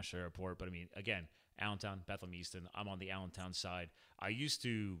Valley International Airport. But I mean, again, Allentown Bethlehem Easton. I'm on the Allentown side. I used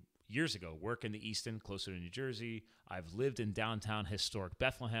to, years ago, work in the Easton, closer to New Jersey. I've lived in downtown historic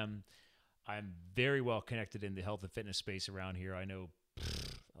Bethlehem. I'm very well connected in the health and fitness space around here. I know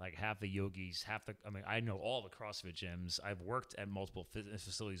like half the yogis, I know all the CrossFit gyms. I've worked at multiple fitness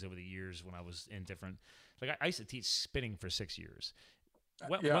facilities over the years when I was in different, I used to teach spinning for 6 years.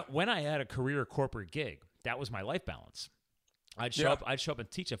 When I had a career corporate gig, that was my life balance. I'd show up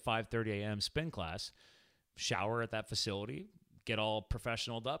and teach a 5:30 a.m. spin class, shower at that facility, get all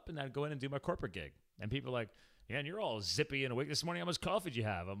professionaled up, and then go in and do my corporate gig. And people are like, yeah, and you're all zippy and awake this morning. How much coffee did you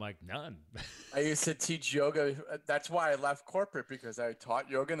have? I'm like, none. I used to teach yoga. That's why I left corporate, because I taught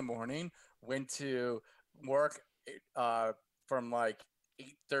yoga in the morning, went to work from like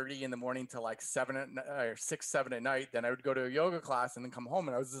 8:30 in the morning to like 6, 7 at night. Then I would go to a yoga class and then come home,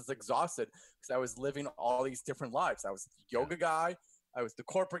 and I was just exhausted because I was living all these different lives. I was the yoga guy, I was the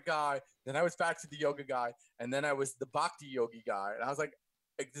corporate guy, then I was back to the yoga guy, and then I was the bhakti yogi guy. And I was like,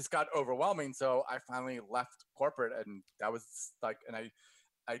 it just got overwhelming. So I finally left corporate, and that was like, and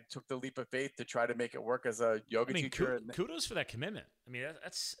I took the leap of faith to try to make it work as a yoga teacher. Kudos for that commitment. I mean,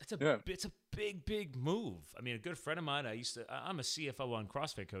 it's a big move. I mean, a good friend of mine, I'm a CFO and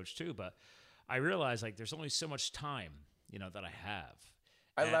CrossFit coach too, but I realized like there's only so much time, that I have.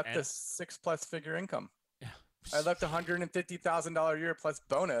 I left a 6+ figure income. Yeah. I left $150,000 a year plus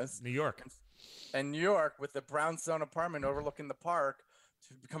bonus. New York with the brownstone apartment overlooking the park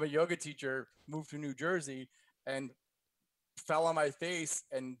to become a yoga teacher, moved to New Jersey, and fell on my face.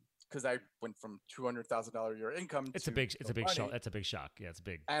 And because I went from $200,000 a year income, it's a big shock. That's a big shock. Yeah, it's a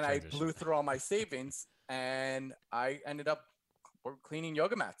big. And transition. I blew through all my savings, and I ended up cleaning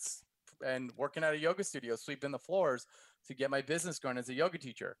yoga mats and working at a yoga studio, sweeping the floors to get my business going as a yoga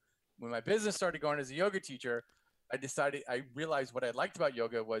teacher. When my business started going as a yoga teacher, I realized what I liked about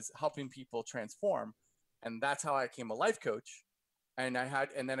yoga was helping people transform. And that's how I became a life coach. And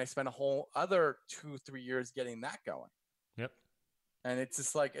then I spent a whole other 2-3 years getting that going. Yep. And it's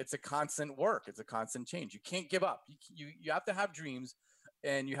just like, it's a constant work. It's a constant change. You can't give up. You have to have dreams,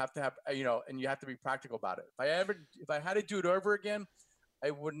 and you have to have, and you have to be practical about it. If I had to do it over again,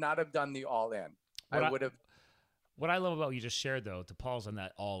 I would not have done the all in. What I love about what you just shared, though, to pause on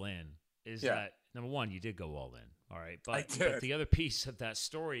that all in, is that number one, you did go all in. All right. But the other piece of that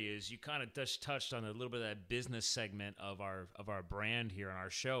story is you kind of just touched on a little bit of that business segment of our brand here on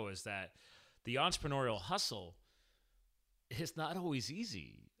our show, is that the entrepreneurial hustle is not always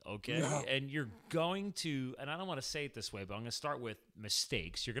easy. Okay. No. And you're going to, and I don't want to say it this way, but I'm going to start with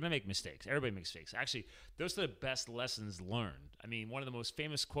mistakes. You're going to make mistakes. Everybody makes mistakes. Actually, those are the best lessons learned. I mean, one of the most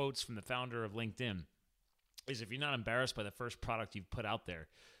famous quotes from the founder of LinkedIn is, if you're not embarrassed by the first product you've put out there,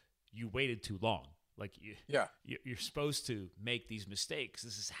 you waited too long. Like you're supposed to make these mistakes.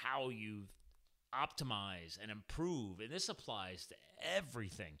 This is how you optimize and improve. And this applies to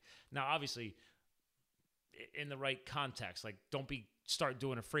everything. Now, obviously, in the right context, like don't start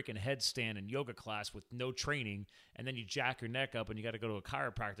doing a freaking headstand in yoga class with no training, and then you jack your neck up and you got to go to a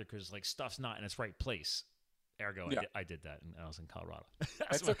chiropractor because like stuff's not in its right place. Ergo, I did that, and I was in Colorado.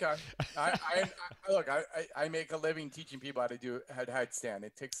 That's okay. I make a living teaching people how to do headstand.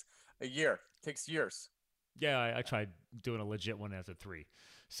 It takes a year. It takes years. Yeah, I tried doing a legit one after 3.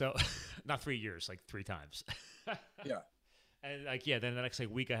 So not 3 years, like 3 times. Yeah. And then the next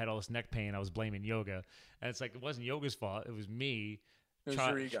week I had all this neck pain. I was blaming yoga, and it's like it wasn't yoga's fault. It was me. It was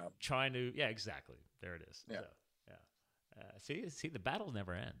your ego. Trying to, exactly. There it is. Yeah. So, see, the battle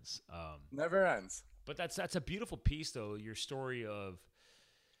never ends. Never ends. But that's a beautiful piece, though. Your story of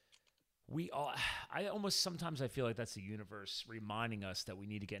I almost sometimes I feel like that's the universe reminding us that we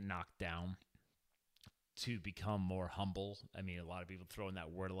need to get knocked down to become more humble. I mean, a lot of people throw in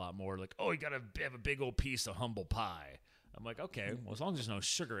that word a lot more, like, oh, you got to have a big old piece of humble pie. I'm like, okay, well, as long as there's no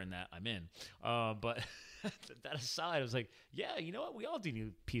sugar in that, I'm in. But that aside, I was like, yeah, you know what? We all do need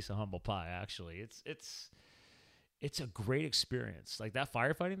a piece of humble pie, actually. It's a great experience. Like that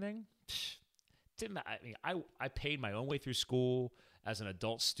firefighting thing, I paid my own way through school as an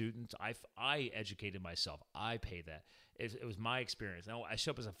adult student. I educated myself. I paid that. It was my experience. Now, I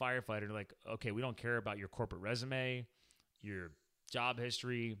show up as a firefighter, and like, okay, we don't care about your corporate resume, your job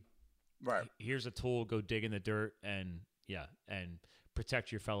history. Right. Here's a tool. Go dig in the dirt and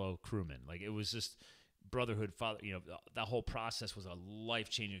protect your fellow crewmen. Like it was just brotherhood. That whole process was a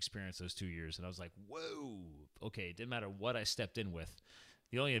life-changing experience those 2 years. And I was like, whoa, okay. It didn't matter what I stepped in with.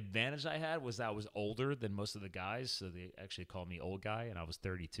 The only advantage I had was that I was older than most of the guys, so they actually called me old guy, and I was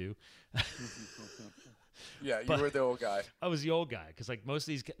 32. Yeah, you were the old guy. I was the old guy because like most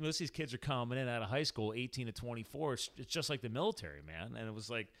of these kids are coming in out of high school, 18 to 24. It's just like the military, man. And it was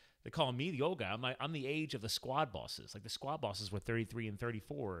like they call me the old guy. I'm the age of the squad bosses. Like the squad bosses were 33 and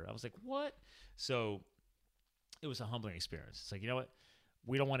 34. I was like, what? So it was a humbling experience. It's like, you know what?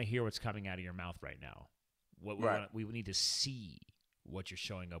 We don't want to hear what's coming out of your mouth right now. We need to see what you're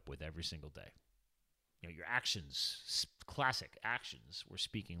showing up with every single day. You know, your actions, classic actions, were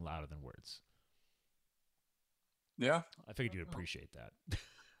speaking louder than words. Yeah, I figured you'd appreciate that.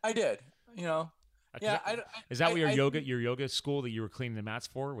 I did. You know, yeah. Is that what your yoga school that you were cleaning the mats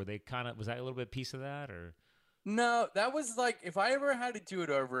for? Was that a little bit piece of that, or? No, that was like if I ever had to do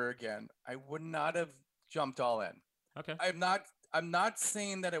it over again, I would not have jumped all in. Okay. I'm not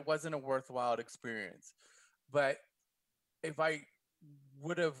saying that it wasn't a worthwhile experience, but if I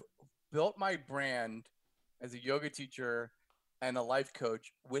would have built my brand as a yoga teacher and a life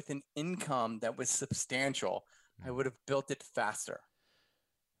coach with an income that was substantial, I would have built it faster.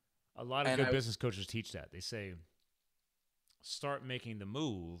 A lot of good business coaches teach that. They say, start making the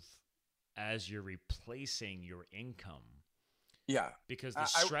move as you're replacing your income. Yeah. Because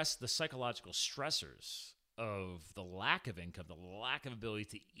the psychological stressors of the lack of income, the lack of ability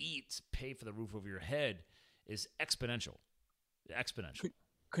to eat, pay for the roof over your head is exponential.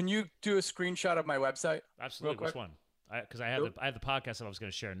 Can you do a screenshot of my website? Absolutely. Which one? Because I have the podcast that I was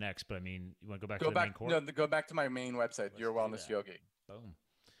going to share next, but I mean, you want to go back to the main core? No, go back to my main website, Your Wellness Yogi. Boom.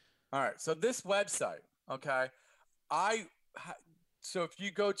 All right. So this website, okay, so if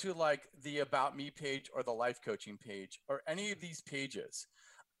you go to like the About Me page or the Life Coaching page or any of these pages,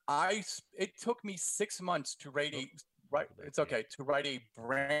 it took me 6 months to write a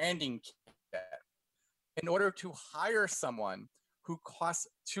branding kit in order to hire someone who cost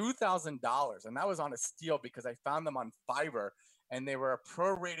 $2,000. And that was on a steal because I found them on Fiverr and they were a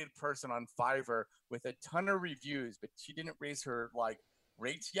prorated person on Fiverr with a ton of reviews, but she didn't raise her like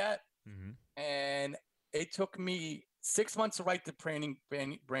rates yet. Mm-hmm. And it took me 6 months to write the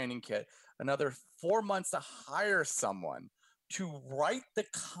branding kit, another 4 months to hire someone to write the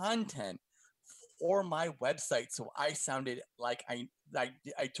content for my website. So I sounded like I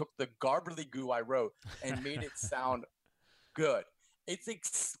took the gobbledygook I wrote and made it sound good. It's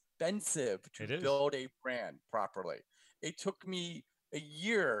expensive to build a brand properly. It took me a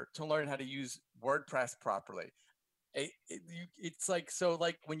year to learn how to use WordPress properly. It's like, so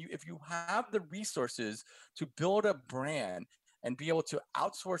like if you have the resources to build a brand and be able to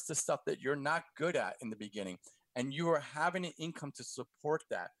outsource the stuff that you're not good at in the beginning, and you are having an income to support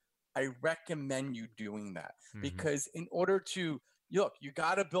that, I recommend you doing that. Mm-hmm. Because in order to look, you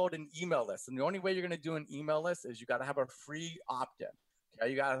got to build an email list. And the only way you're going to do an email list is you got to have a free opt-in. Okay?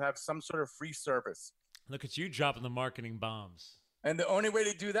 You got to have some sort of free service. Look at you dropping the marketing bombs. And the only way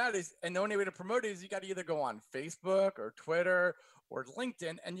to do that the only way to promote it is you got to either go on Facebook or Twitter or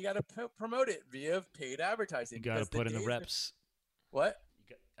LinkedIn, and you got to promote it via paid advertising. You got to put in the reps. What?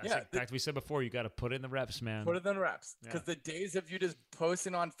 Like we said before, you got to put in the reps, man. Put it in the reps. Because the days of you just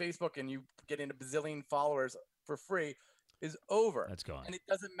posting on Facebook and you getting a bazillion followers for free is over. That's gone. And it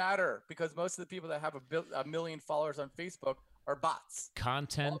doesn't matter because most of the people that have a million followers on Facebook are bots.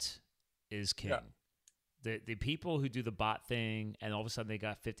 Content is king. Yeah. The people who do the bot thing and all of a sudden they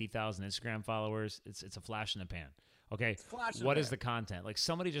got 50,000 Instagram followers, it's a flash in the pan. Okay, what is the content? Like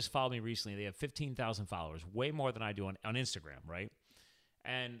somebody just followed me recently. They have 15,000 followers, way more than I do on Instagram, right?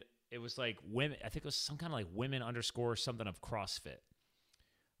 And it was like women. I think it was some kind of like women _ something of CrossFit.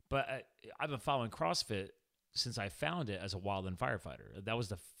 But I've been following CrossFit since I found it as a wildland firefighter. That was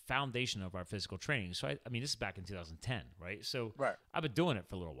the foundation of our physical training. So I mean, this is back in 2010, right? So I've been doing it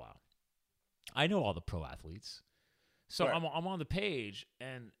for a little while. I know all the pro athletes. So I'm on the page,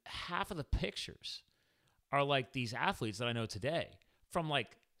 and half of the pictures are like these athletes that I know today from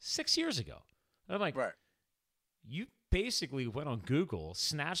like 6 years ago. And I'm like, you basically went on Google,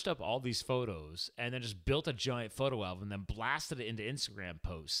 snatched up all these photos, and then just built a giant photo album, and then blasted it into Instagram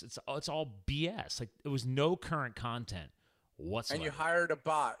posts. It's all BS. Like it was no current content whatsoever. And you hired a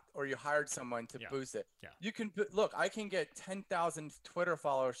bot, or you hired someone to boost it. Yeah. You can look. I can get 10,000 Twitter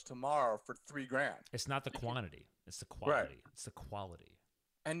followers tomorrow for $3,000. It's not the quantity; it's the quality. It's the quality.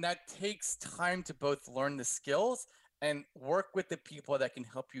 And that takes time to both learn the skills and work with the people that can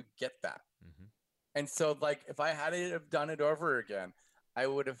help you get that. Mm-hmm. And so, like, if I had to have done it over again, I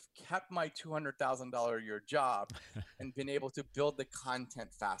would have kept my $200,000 a year job and been able to build the content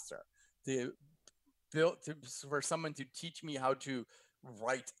faster. For someone to teach me how to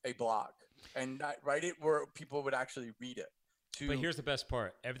write a blog and not write it where people would actually read it. to. But here's the best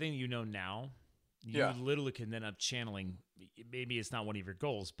part: everything you know now, you literally can end up channeling. Maybe it's not one of your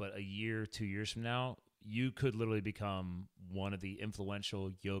goals, but a year, 2 years from now, you could literally become one of the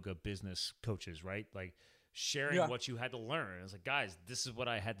influential yoga business coaches, right? Like sharing what you had to learn. It's like, guys, this is what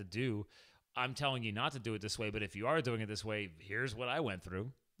I had to do. I'm telling you not to do it this way, but if you are doing it this way, here's what I went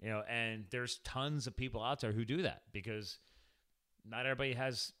through. And there's tons of people out there who do that because not everybody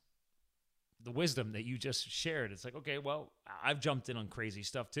has the wisdom that you just shared. It's like, okay, well, I've jumped in on crazy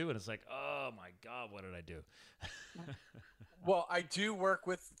stuff too. And it's like, oh my God, what did I do? Well, I do work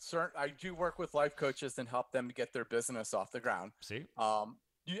with life coaches and help them to get their business off the ground. See?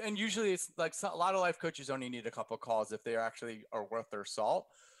 And usually it's like a lot of life coaches only need a couple of calls if they actually are worth their salt.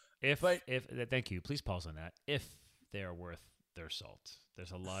 Thank you. Please pause on that. If they are worth their salt.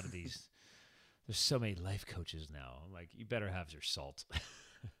 There's a lot of these. There's so many life coaches now. I'm like, you better have your salt.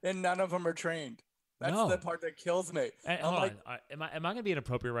 And none of them are trained. That's the part that kills me. Hold on. Am I going to be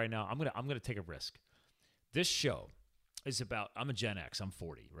inappropriate right now? I'm gonna take a risk. This show is about. I'm a Gen X. I'm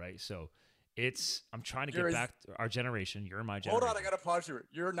 40, right? So I'm trying to get back to our generation. You're in my generation. Hold on, I got to pause you.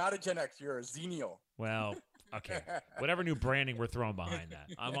 You're not a Gen X. You're a Xennial. Well, okay. Whatever new branding we're throwing behind that.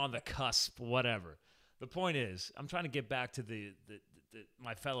 I'm on the cusp. Whatever. The point is, I'm trying to get back to the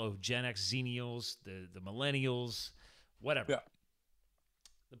my fellow Gen X Xennials, the millennials, whatever. Yeah.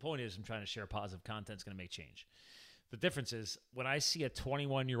 The point is, I'm trying to share positive content. It's going to make change. The difference is when I see a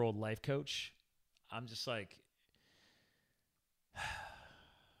 21-year-old life coach, I'm just like,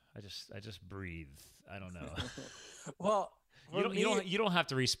 I just breathe. I don't know. Well, you don't have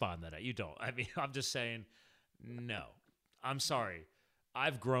to respond to that. You don't. I mean, I'm just saying, no. I'm sorry.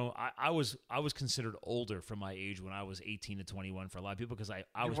 I've grown. I was considered older for my age when I was 18 to 21 for a lot of people because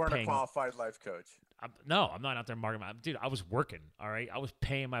I was weren't paying, a qualified life coach. No, I'm not out there marketing. Dude, I was working. All right, I was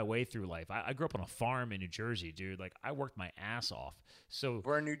paying my way through life. I grew up on a farm in New Jersey, dude. Like I worked my ass off. So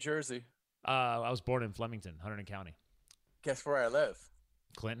we're in New Jersey. I was born in Flemington, Hunterdon County. Guess where I live?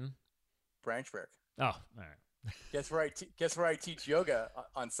 Clinton. Branchburg. Oh, all right. Guess where I teach yoga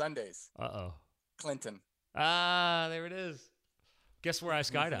on Sundays? Uh-oh. Clinton. Ah, there it is. Guess where I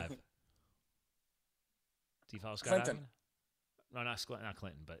skydive? Do you follow skydiving? Clinton. No, not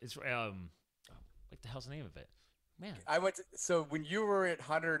Clinton, but it's like the hell's the name of it? Man. So when you were at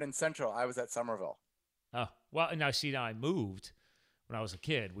Hunterdon and Central, I was at Somerville. Oh, well, now I moved when I was a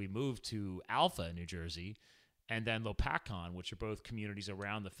kid. We moved to Alpha, New Jersey, and then Lopakon, which are both communities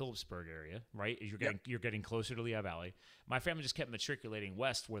around the Phillipsburg area, right? You're getting closer to Lehigh Valley. My family just kept matriculating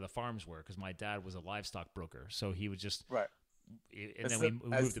west where the farms were because my dad was a livestock broker, so he would just right. And then we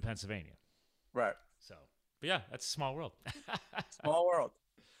moved to Pennsylvania. Right. So, but yeah, that's a small world. Small world.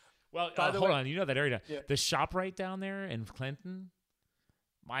 Well, hold on. You know that area. Yeah. The ShopRite down there in Clinton,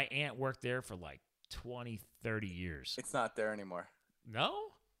 my aunt worked there for like 20, 30 years. It's not there anymore. No?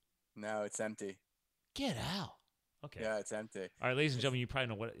 No, it's empty. Get out. Okay. Yeah, it's empty. All right, ladies and gentlemen, you probably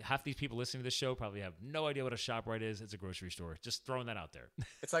know what half these people listening to this show probably have no idea what a ShopRite is. It's a grocery store. Just throwing that out there.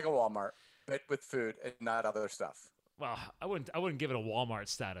 It's like a Walmart, but with food and not other stuff. Well, I wouldn't give it a Walmart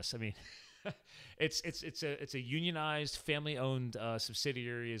status. I mean, it's a unionized, family-owned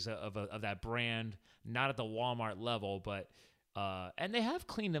subsidiary of that brand, not at the Walmart level, but and they have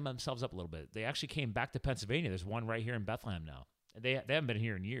cleaned themselves up a little bit. They actually came back to Pennsylvania. There's one right here in Bethlehem now. They haven't been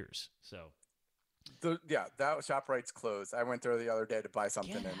here in years. So, that ShopRite's closed. I went there the other day to buy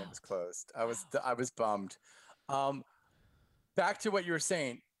something and it was closed. I was bummed. Back to what you were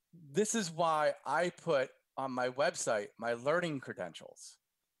saying. This is why I put on my website my learning credentials.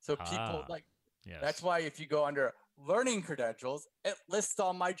 So people yes. That's why if you go under learning credentials, it lists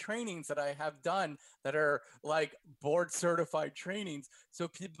all my trainings that I have done that are like board certified trainings. So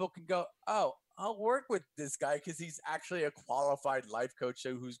people can go, oh, I'll work with this guy because he's actually a qualified life coach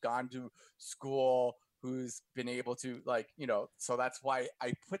who's gone to school, who's been able to so that's why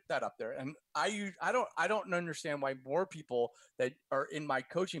I put that up there. And I don't understand why more people that are in my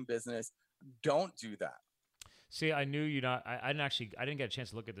coaching business don't do that. See, I knew you not. I didn't get a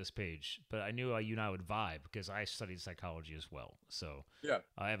chance to look at this page, but I knew you and I would vibe because I studied psychology as well. So yeah,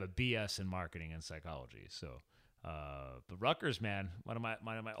 I have a BS in marketing and psychology. So, but Rutgers, man, one of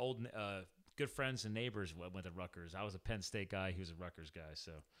my old good friends and neighbors went to Rutgers. I was a Penn State guy. He was a Rutgers guy.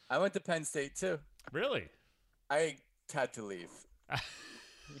 So I went to Penn State too. Really? I had to leave.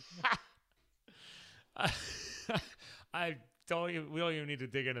 We don't even need to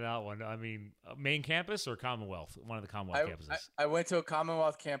dig into that one. I mean, main campus or Commonwealth? One of the Commonwealth campuses. I went to a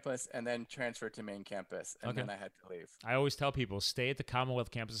Commonwealth campus and then transferred to main campus, and then I had to leave. I always tell people, stay at the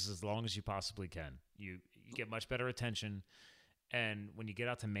Commonwealth campus as long as you possibly can. You get much better attention, And when you get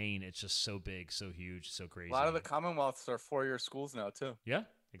out to Maine, it's just so big, so huge, so crazy. A lot of the Commonwealths are 4-year schools now too. Yeah,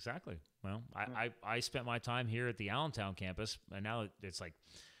 exactly. Well, I spent my time here at the Allentown campus, and now it's like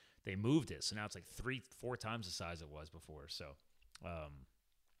they moved it, so now it's like 3-4 times the size it was before. So,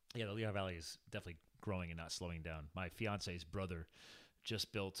 yeah, the Lehigh Valley is definitely growing and not slowing down. My fiance's brother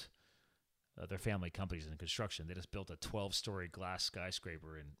just built their family companies in construction. They just built a 12-story glass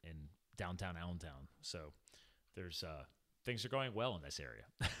skyscraper in downtown Allentown. So there's things are going well in this area.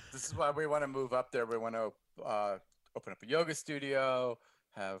 This is why we want to move up there. We want to open up a yoga studio,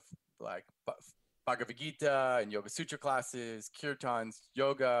 have like Bhagavad Gita and Yoga Sutra classes, kirtans,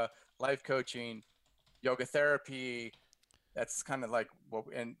 yoga, life coaching, yoga therapy. That's kind of like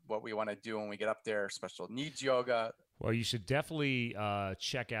what we want to do when we get up there. Special needs yoga. Well, you should definitely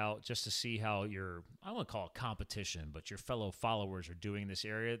check out just to see how I don't want to call it competition, but your fellow followers are doing in this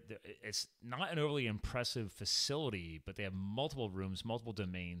area. It's not an overly impressive facility, but they have multiple rooms, multiple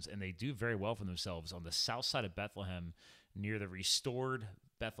domains, and they do very well for themselves on the south side of Bethlehem near the restored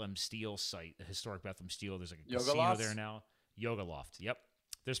Bethlehem Steel site, the historic Bethlehem Steel. There's like a Yoga casino Loft? there now. Yoga Loft. Yep.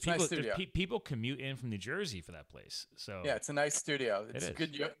 There's Nice people. studio. People commute in from New Jersey for that place. So Yeah, it's a nice studio. It's is.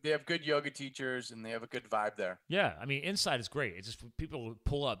 good. They have good yoga teachers, and they have a good vibe there. yeah, I mean, inside is great. It's just people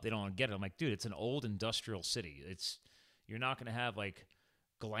pull up, they don't get it. I'm like, dude, it's an old industrial city. You're not going to have like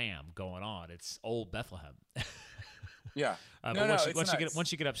glam going on. It's old Bethlehem. Yeah. But No, once, it's once you nice.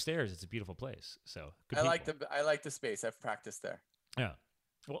 once you get upstairs, it's a beautiful place. So good I like people. I like the space. I've practiced there. Yeah.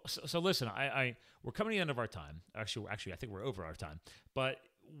 Well, so listen, we're coming to the end of our time. Actually, I think we're over our time. But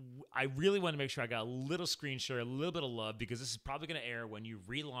I really want to make sure I got a little screen share, a little bit of love, because this is probably going to air when you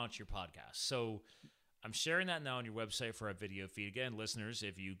relaunch your podcast. So I'm sharing that now on your website for our video feed. Again, listeners,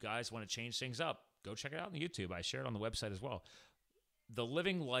 if you guys want to change things up, go check it out on YouTube. I share it on the website as well. The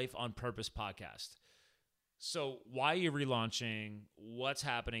Living Life on Purpose podcast. So why are you relaunching? What's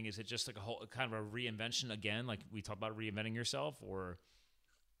happening? Is it just like a whole kind of a reinvention again? Like we talked about reinventing yourself, or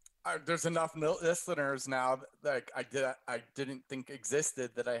There's enough listeners now that I didn't think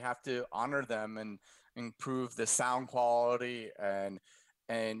existed that I have to honor them and improve the sound quality and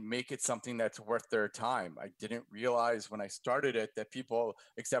make it something that's worth their time. I didn't realize when I started it that people,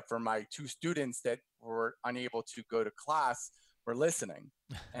 except for my 2 students that were unable to go to class, were listening.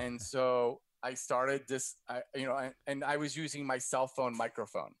 And so I started this, and I was using my cell phone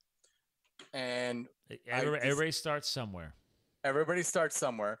microphone. And everybody starts somewhere. Everybody starts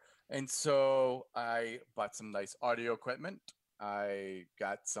somewhere. And so I bought some nice audio equipment. I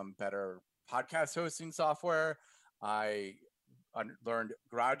got some better podcast hosting software. I learned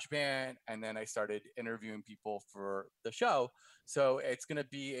GarageBand, and then I started interviewing people for the show. So it's going to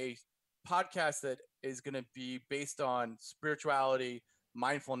be a podcast that is going to be based on spirituality,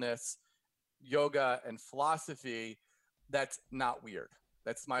 mindfulness, yoga, and philosophy. That's not weird.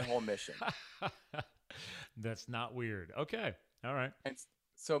 That's my whole mission. That's not weird. Okay. All right. And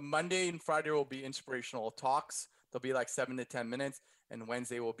so Monday and Friday will be inspirational talks. They'll be like 7 to 10 minutes. And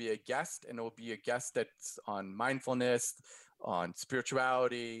Wednesday will be a guest, and it will be a guest that's on mindfulness, on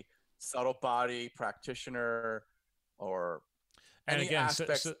spirituality, subtle body practitioner, or and any again, so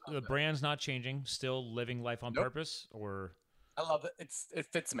aspects the of it. brand's not changing. Still Living Life on Nope. Purpose, or I love it. It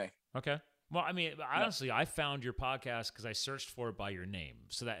fits me. okay. Well, I mean, honestly, I found your podcast because I searched for it by your name,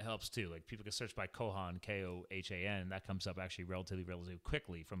 so that helps too. Like people can search by Kohan, Kohan. That comes up actually relatively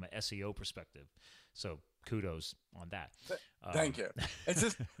quickly from an SEO perspective. So kudos on that. Thank you. It's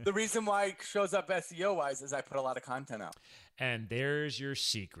just the reason why it shows up SEO wise is I put a lot of content out. And there's your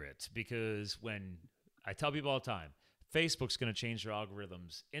secret, because when I tell people all the time, Facebook's going to change their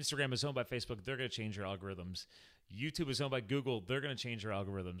algorithms. Instagram is owned by Facebook. They're going to change their algorithms. YouTube is owned by Google. They're going to change their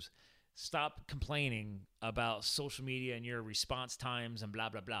algorithms. Stop complaining about social media and your response times and blah,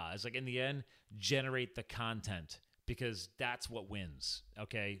 blah, blah. It's like in the end, generate the content, because that's what wins.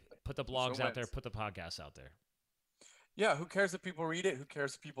 Okay. Put the blogs out there, put the podcasts out there. Yeah. Who cares if people read it? Who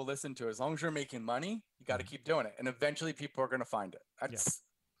cares if people listen to it? As long as you're making money, you got to keep doing it. And eventually people are going to find it.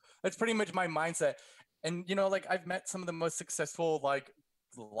 That's pretty much my mindset. And, like I've met some of the most successful, like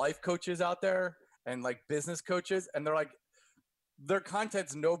life coaches out there and like business coaches. And they're like, their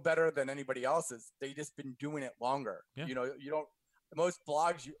content's no better than anybody else's. They just been doing it longer. Yeah. You don't, most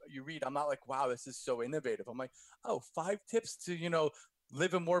blogs you read, I'm not like, wow, this is so innovative. I'm like, 5 tips to,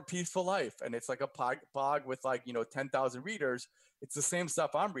 live a more peaceful life. And it's like a blog with like, 10,000 readers. It's the same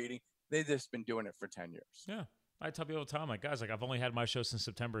stuff I'm reading. They've just been doing it for 10 years. Yeah. I tell people all the time, like, guys, like I've only had my show since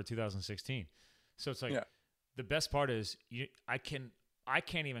September of 2016. So it's like, the best part is I can't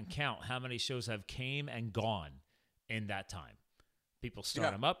even count how many shows have came and gone in that time. People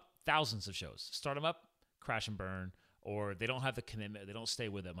start them up, thousands of shows. Start them up, crash and burn, or they don't have the commitment. They don't stay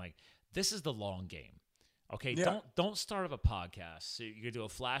with it. I'm like, this is the long game. Okay, Yeah. don't start up a podcast. So you're gonna do a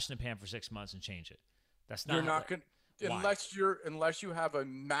flash in the pan for 6 months and change it. That's not. You're not going why? unless you have a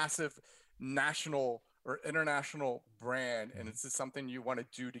massive national or international brand and it's just something you want to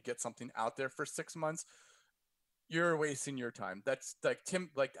do to get something out there for 6 months. You're wasting your time. That's like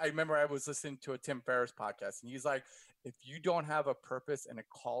I remember I was listening to a Tim Ferriss podcast and he's like, if you don't have a purpose and a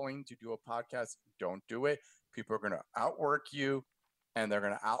calling to do a podcast, don't do it. People are going to outwork you and they're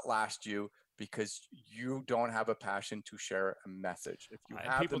going to outlast you because you don't have a passion to share a message. If you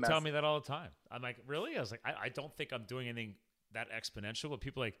have people tell me that all the time. I'm like, really? I was like, I don't think I'm doing anything that exponential, but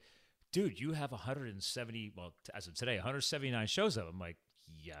people are like, dude, you have 170, well, as of today, 179 shows up. I'm like,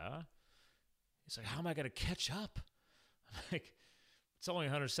 yeah. It's like, how am I going to catch up? I'm like, it's only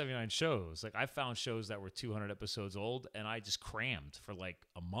 179 shows. Like, I found shows that were 200 episodes old, and I just crammed for like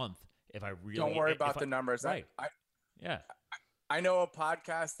a month. If I really don't worry about the numbers. Right. Yeah. I know a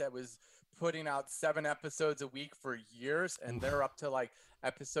podcast that was putting out 7 episodes a week for years, and they're up to like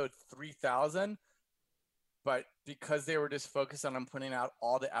episode 3,000. But because they were just focused on putting out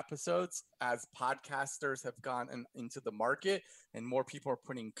all the episodes, as podcasters have gone into the market and more people are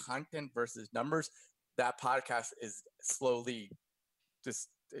putting content versus numbers, that podcast is slowly just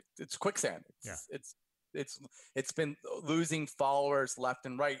it's quicksand. It's been losing followers left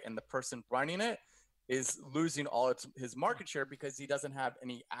and right, and the person running it is losing all his market share because he doesn't have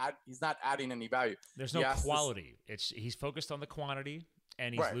he's not adding any value. There's no quality. He's focused on the quantity.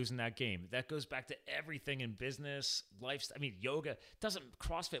 And he's losing that game. That goes back to everything in business, lifestyle. I mean, yoga,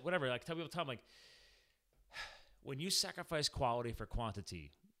 CrossFit, whatever. Like, tell people all the time, like, when you sacrifice quality for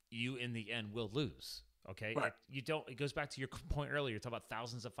quantity, you in the end will lose. Okay, right. It goes back to your point earlier. You're talking about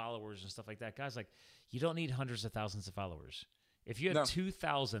thousands of followers and stuff like that, guys. Like, you don't need hundreds of thousands of followers. If you have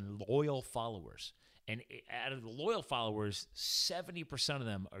 2,000 loyal followers, and out of the loyal followers, 70% of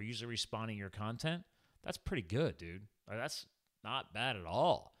them are usually responding to your content. That's pretty good, dude. Like, that's not bad at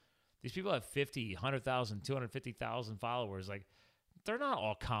all. These people have 50, 100,000, 250,000 followers. Like, they're not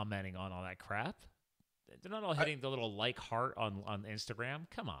all commenting on all that crap. They're not all hitting the little like heart on Instagram.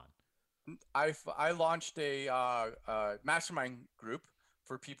 Come on. I launched a mastermind group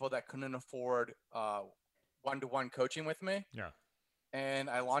for people that couldn't afford one-to-one coaching with me. Yeah. And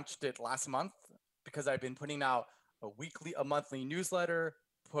I launched it last month because I've been putting out a monthly newsletter,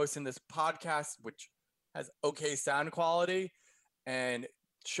 posting this podcast, which has okay sound quality, and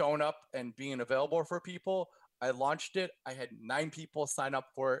showing up and being available for people. I launched it. I had 9 people sign up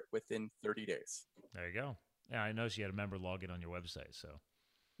for it within 30 days. There you go. Yeah, I noticed you had a member log in on your website. So,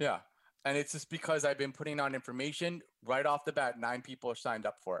 yeah. And it's just because I've been putting on information right off the bat. 9 people signed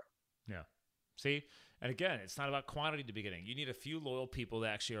up for it. Yeah. See? And again, it's not about quantity at the beginning. You need a few loyal people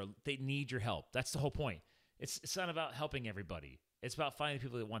that actually they need your help. That's the whole point. It's not about helping everybody. It's about finding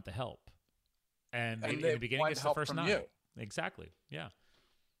people that want the help. And maybe in the beginning, it's the first 9. You. Exactly. Yeah.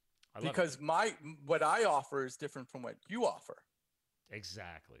 Because what I offer is different from what you offer.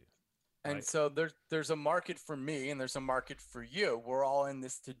 Exactly. And so there's a market for me and there's a market for you. We're all in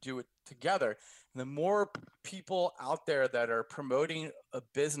this to do it together. And the more people out there that are promoting a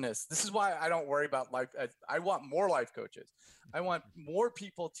business, this is why I don't worry about life. I want more life coaches. I want more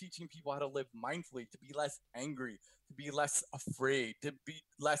people teaching people how to live mindfully, to be less angry, to be less afraid, to be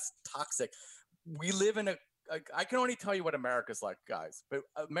less toxic. We live in I can only tell you what America's like, guys, but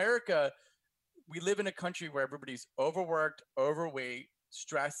America, we live in a country where everybody's overworked, overweight,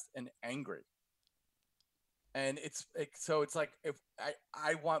 stressed, and angry. And it's like, if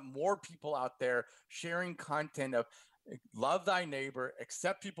I want more people out there sharing content of love thy neighbor,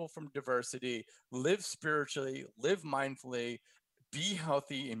 accept people from diversity, live spiritually, live mindfully, be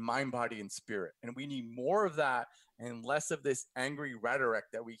healthy in mind, body, and spirit. And we need more of that and less of this angry rhetoric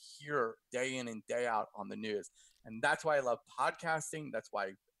that we hear day in and day out on the news. And that's why I love podcasting. That's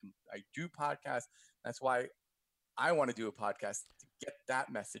why I do podcasts. That's why I want to do a podcast, to get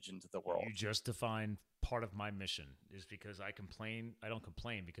that message into the world. You just defined part of my mission. Is because I complain. I don't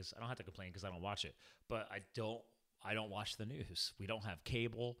complain because I don't have to complain because I don't watch it. But I don't watch the news. We don't have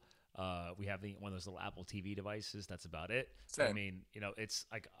cable. We have one of those little Apple TV devices. That's about it. Same. I mean, it's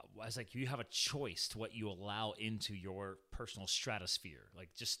like you have a choice to what you allow into your personal stratosphere. Like,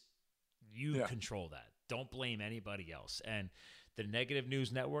 just you control that. Don't blame anybody else. And the negative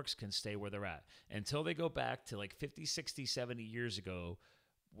news networks can stay where they're at until they go back to like 50, 60, 70 years ago,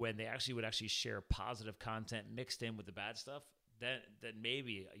 when they would share positive content mixed in with the bad stuff. Then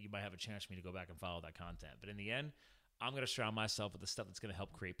maybe you might have a chance for me to go back and follow that content. But in the end, I'm going to surround myself with the stuff that's going to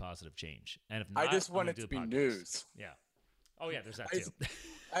help create positive change. And if not, I just want it to be news. Yeah. Oh yeah, there's that too.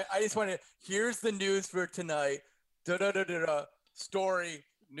 I just want to, here's the news for tonight. story,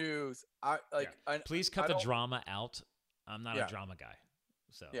 news. Please cut the drama out. I'm not a drama guy.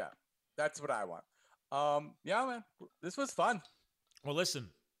 So yeah, that's what I want. Yeah, man, this was fun. Well, listen,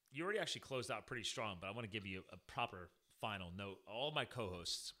 you already actually closed out pretty strong, but I want to give you a proper final note. All my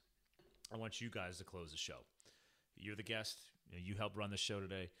co-hosts, I want you guys to close the show. You're the guest. You helped run the show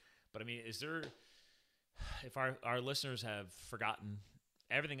today. But I mean, is there, if our listeners have forgotten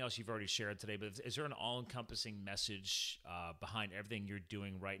everything else you've already shared today, but is there an all-encompassing message behind everything you're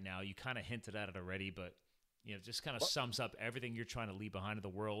doing right now? You kind of hinted at it already, but just kind of sums up everything you're trying to leave behind in the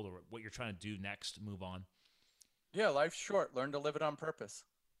world, or what you're trying to do next, move on. Yeah, life's short. Learn to live it on purpose.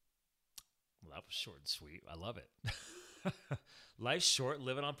 Well, that was short and sweet. I love it. Life's short,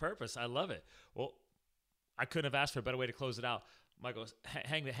 live it on purpose. I love it. Well, I couldn't have asked for a better way to close it out. Michael,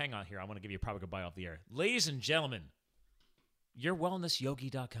 hang on here. I want to give you a proper goodbye off the air. Ladies and gentlemen,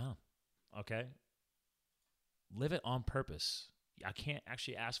 yourwellnessyogi.com, okay? Live it on purpose. I can't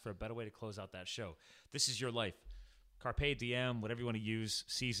actually ask for a better way to close out that show. This is your life. Carpe diem, whatever you want to use,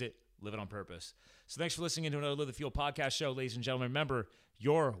 seize it, live it on purpose. So thanks for listening to another Live the Fuel podcast show, ladies and gentlemen. Remember,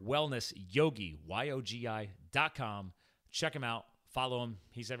 Your Wellness Yogi, YOGI.com. Check him out. Follow him.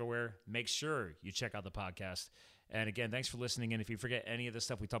 He's everywhere. Make sure you check out the podcast. And again, thanks for listening. And if you forget any of the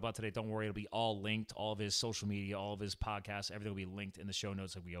stuff we talked about today, don't worry. It'll be all linked. All of his social media, all of his podcasts, everything will be linked in the show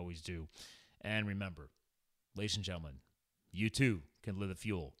notes like we always do. And remember, ladies and gentlemen, you too can live the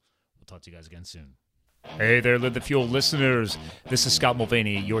fuel. We'll talk to you guys again soon. Hey there, Live the Fuel listeners. This is Scott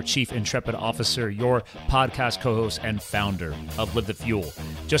Mulvaney, your Chief Intrepid Officer, your podcast co-host and founder of Live the Fuel.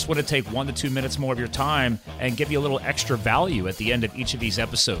 Just want to take 1 to 2 minutes more of your time and give you a little extra value at the end of each of these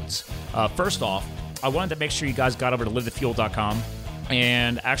episodes. First off, I wanted to make sure you guys got over to livethefuel.com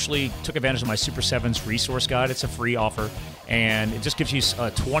and actually took advantage of my Super 7's resource guide. It's a free offer, and it just gives you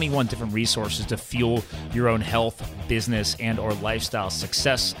 21 different resources to fuel your own health, business, and or lifestyle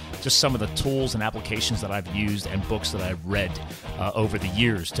success. Just some of the tools and applications that I've used and books that I've read over the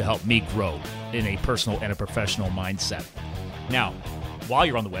years to help me grow in a personal and a professional mindset. Now, while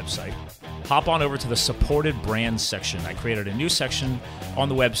you're on the website, hop on over to the supported brands section. I created a new section on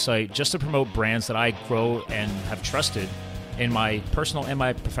the website just to promote brands that I grow and have trusted in my personal and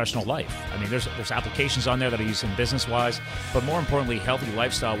my professional life. I mean, there's applications on there that I use in business-wise, but more importantly, healthy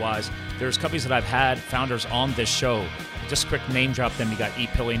lifestyle-wise. There's companies that I've had founders on this show. Just quick name drop them. You got Eat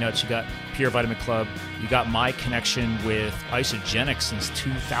Pilly Nuts, you got Pure Vitamin Club, you got my connection with Isogenics since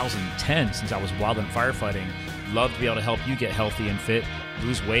 2010, since I was wild and firefighting. Love to be able to help you get healthy and fit,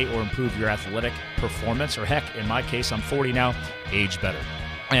 lose weight, or improve your athletic performance, or heck, in my case, I'm 40 now, age better.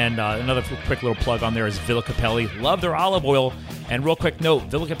 And another quick little plug on there is Villa Capelli. Love their olive oil. And real quick note,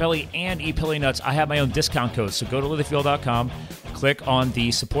 Villa Capelli and Eat Pilly Nuts, I have my own discount code. So go to livethefuel.com, click on the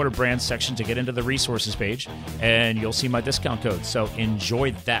supported brands section to get into the resources page, and you'll see my discount code. So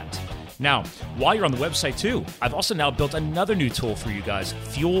enjoy that. Now, while you're on the website too, I've also now built another new tool for you guys,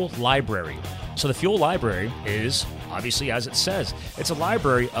 Fuel Library. So the Fuel Library is, obviously as it says, it's a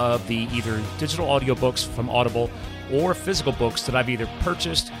library of the either digital audiobooks from Audible or physical books that I've either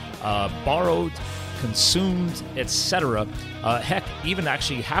purchased, borrowed, consumed, etc. Heck, even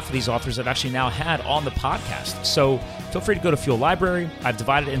actually half of these authors I've actually now had on the podcast. So feel free to go to Fuel Library. I've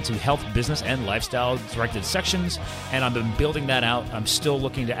divided it into health, business, and lifestyle directed sections, and I've been building that out. I'm still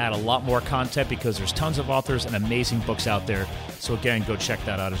looking to add a lot more content because there's tons of authors and amazing books out there. So again, go check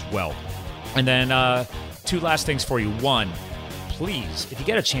that out as well. And then 2 last things for you. 1, please, if you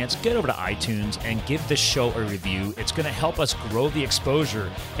get a chance, get over to iTunes and give this show a review. It's going to help us grow the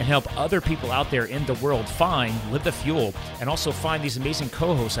exposure and help other people out there in the world find Live the Fuel, and also find these amazing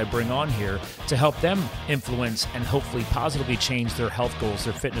co-hosts I bring on here to help them influence and hopefully positively change their health goals,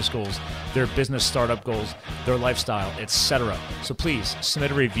 their fitness goals, their business startup goals, their lifestyle, etc. So please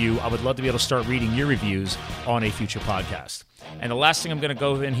submit a review. I would love to be able to start reading your reviews on a future podcast. And the last thing I'm going to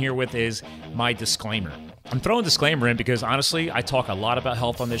go in here with is my disclaimer. I'm throwing a disclaimer in because honestly, I talk a lot about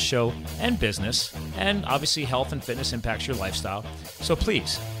health on this show and business, and obviously health and fitness impacts your lifestyle. So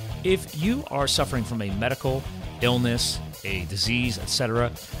please, if you are suffering from a medical illness, a disease,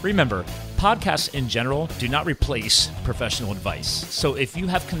 etc., remember, podcasts in general do not replace professional advice. So if you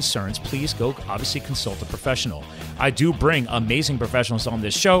have concerns, please go obviously consult a professional. I do bring amazing professionals on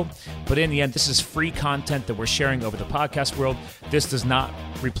this show, but in the end, this is free content that we're sharing over the podcast world. This does not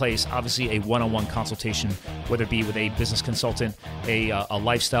replace, obviously, a one-on-one consultation, whether it be with a business consultant, a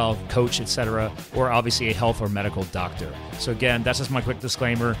lifestyle coach, etc., or obviously a health or medical doctor. So again, that's just my quick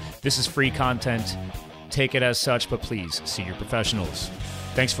disclaimer. This is free content. Take it as such, but please see your professionals.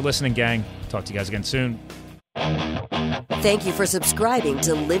 Thanks for listening, gang. Talk to you guys again soon. Thank you for subscribing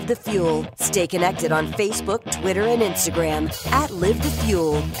to Live the Fuel. Stay connected on Facebook, Twitter, and Instagram at Live the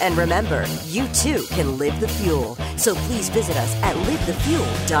Fuel. And remember, you too can live the fuel. So please visit us at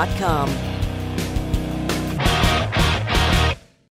livethefuel.com.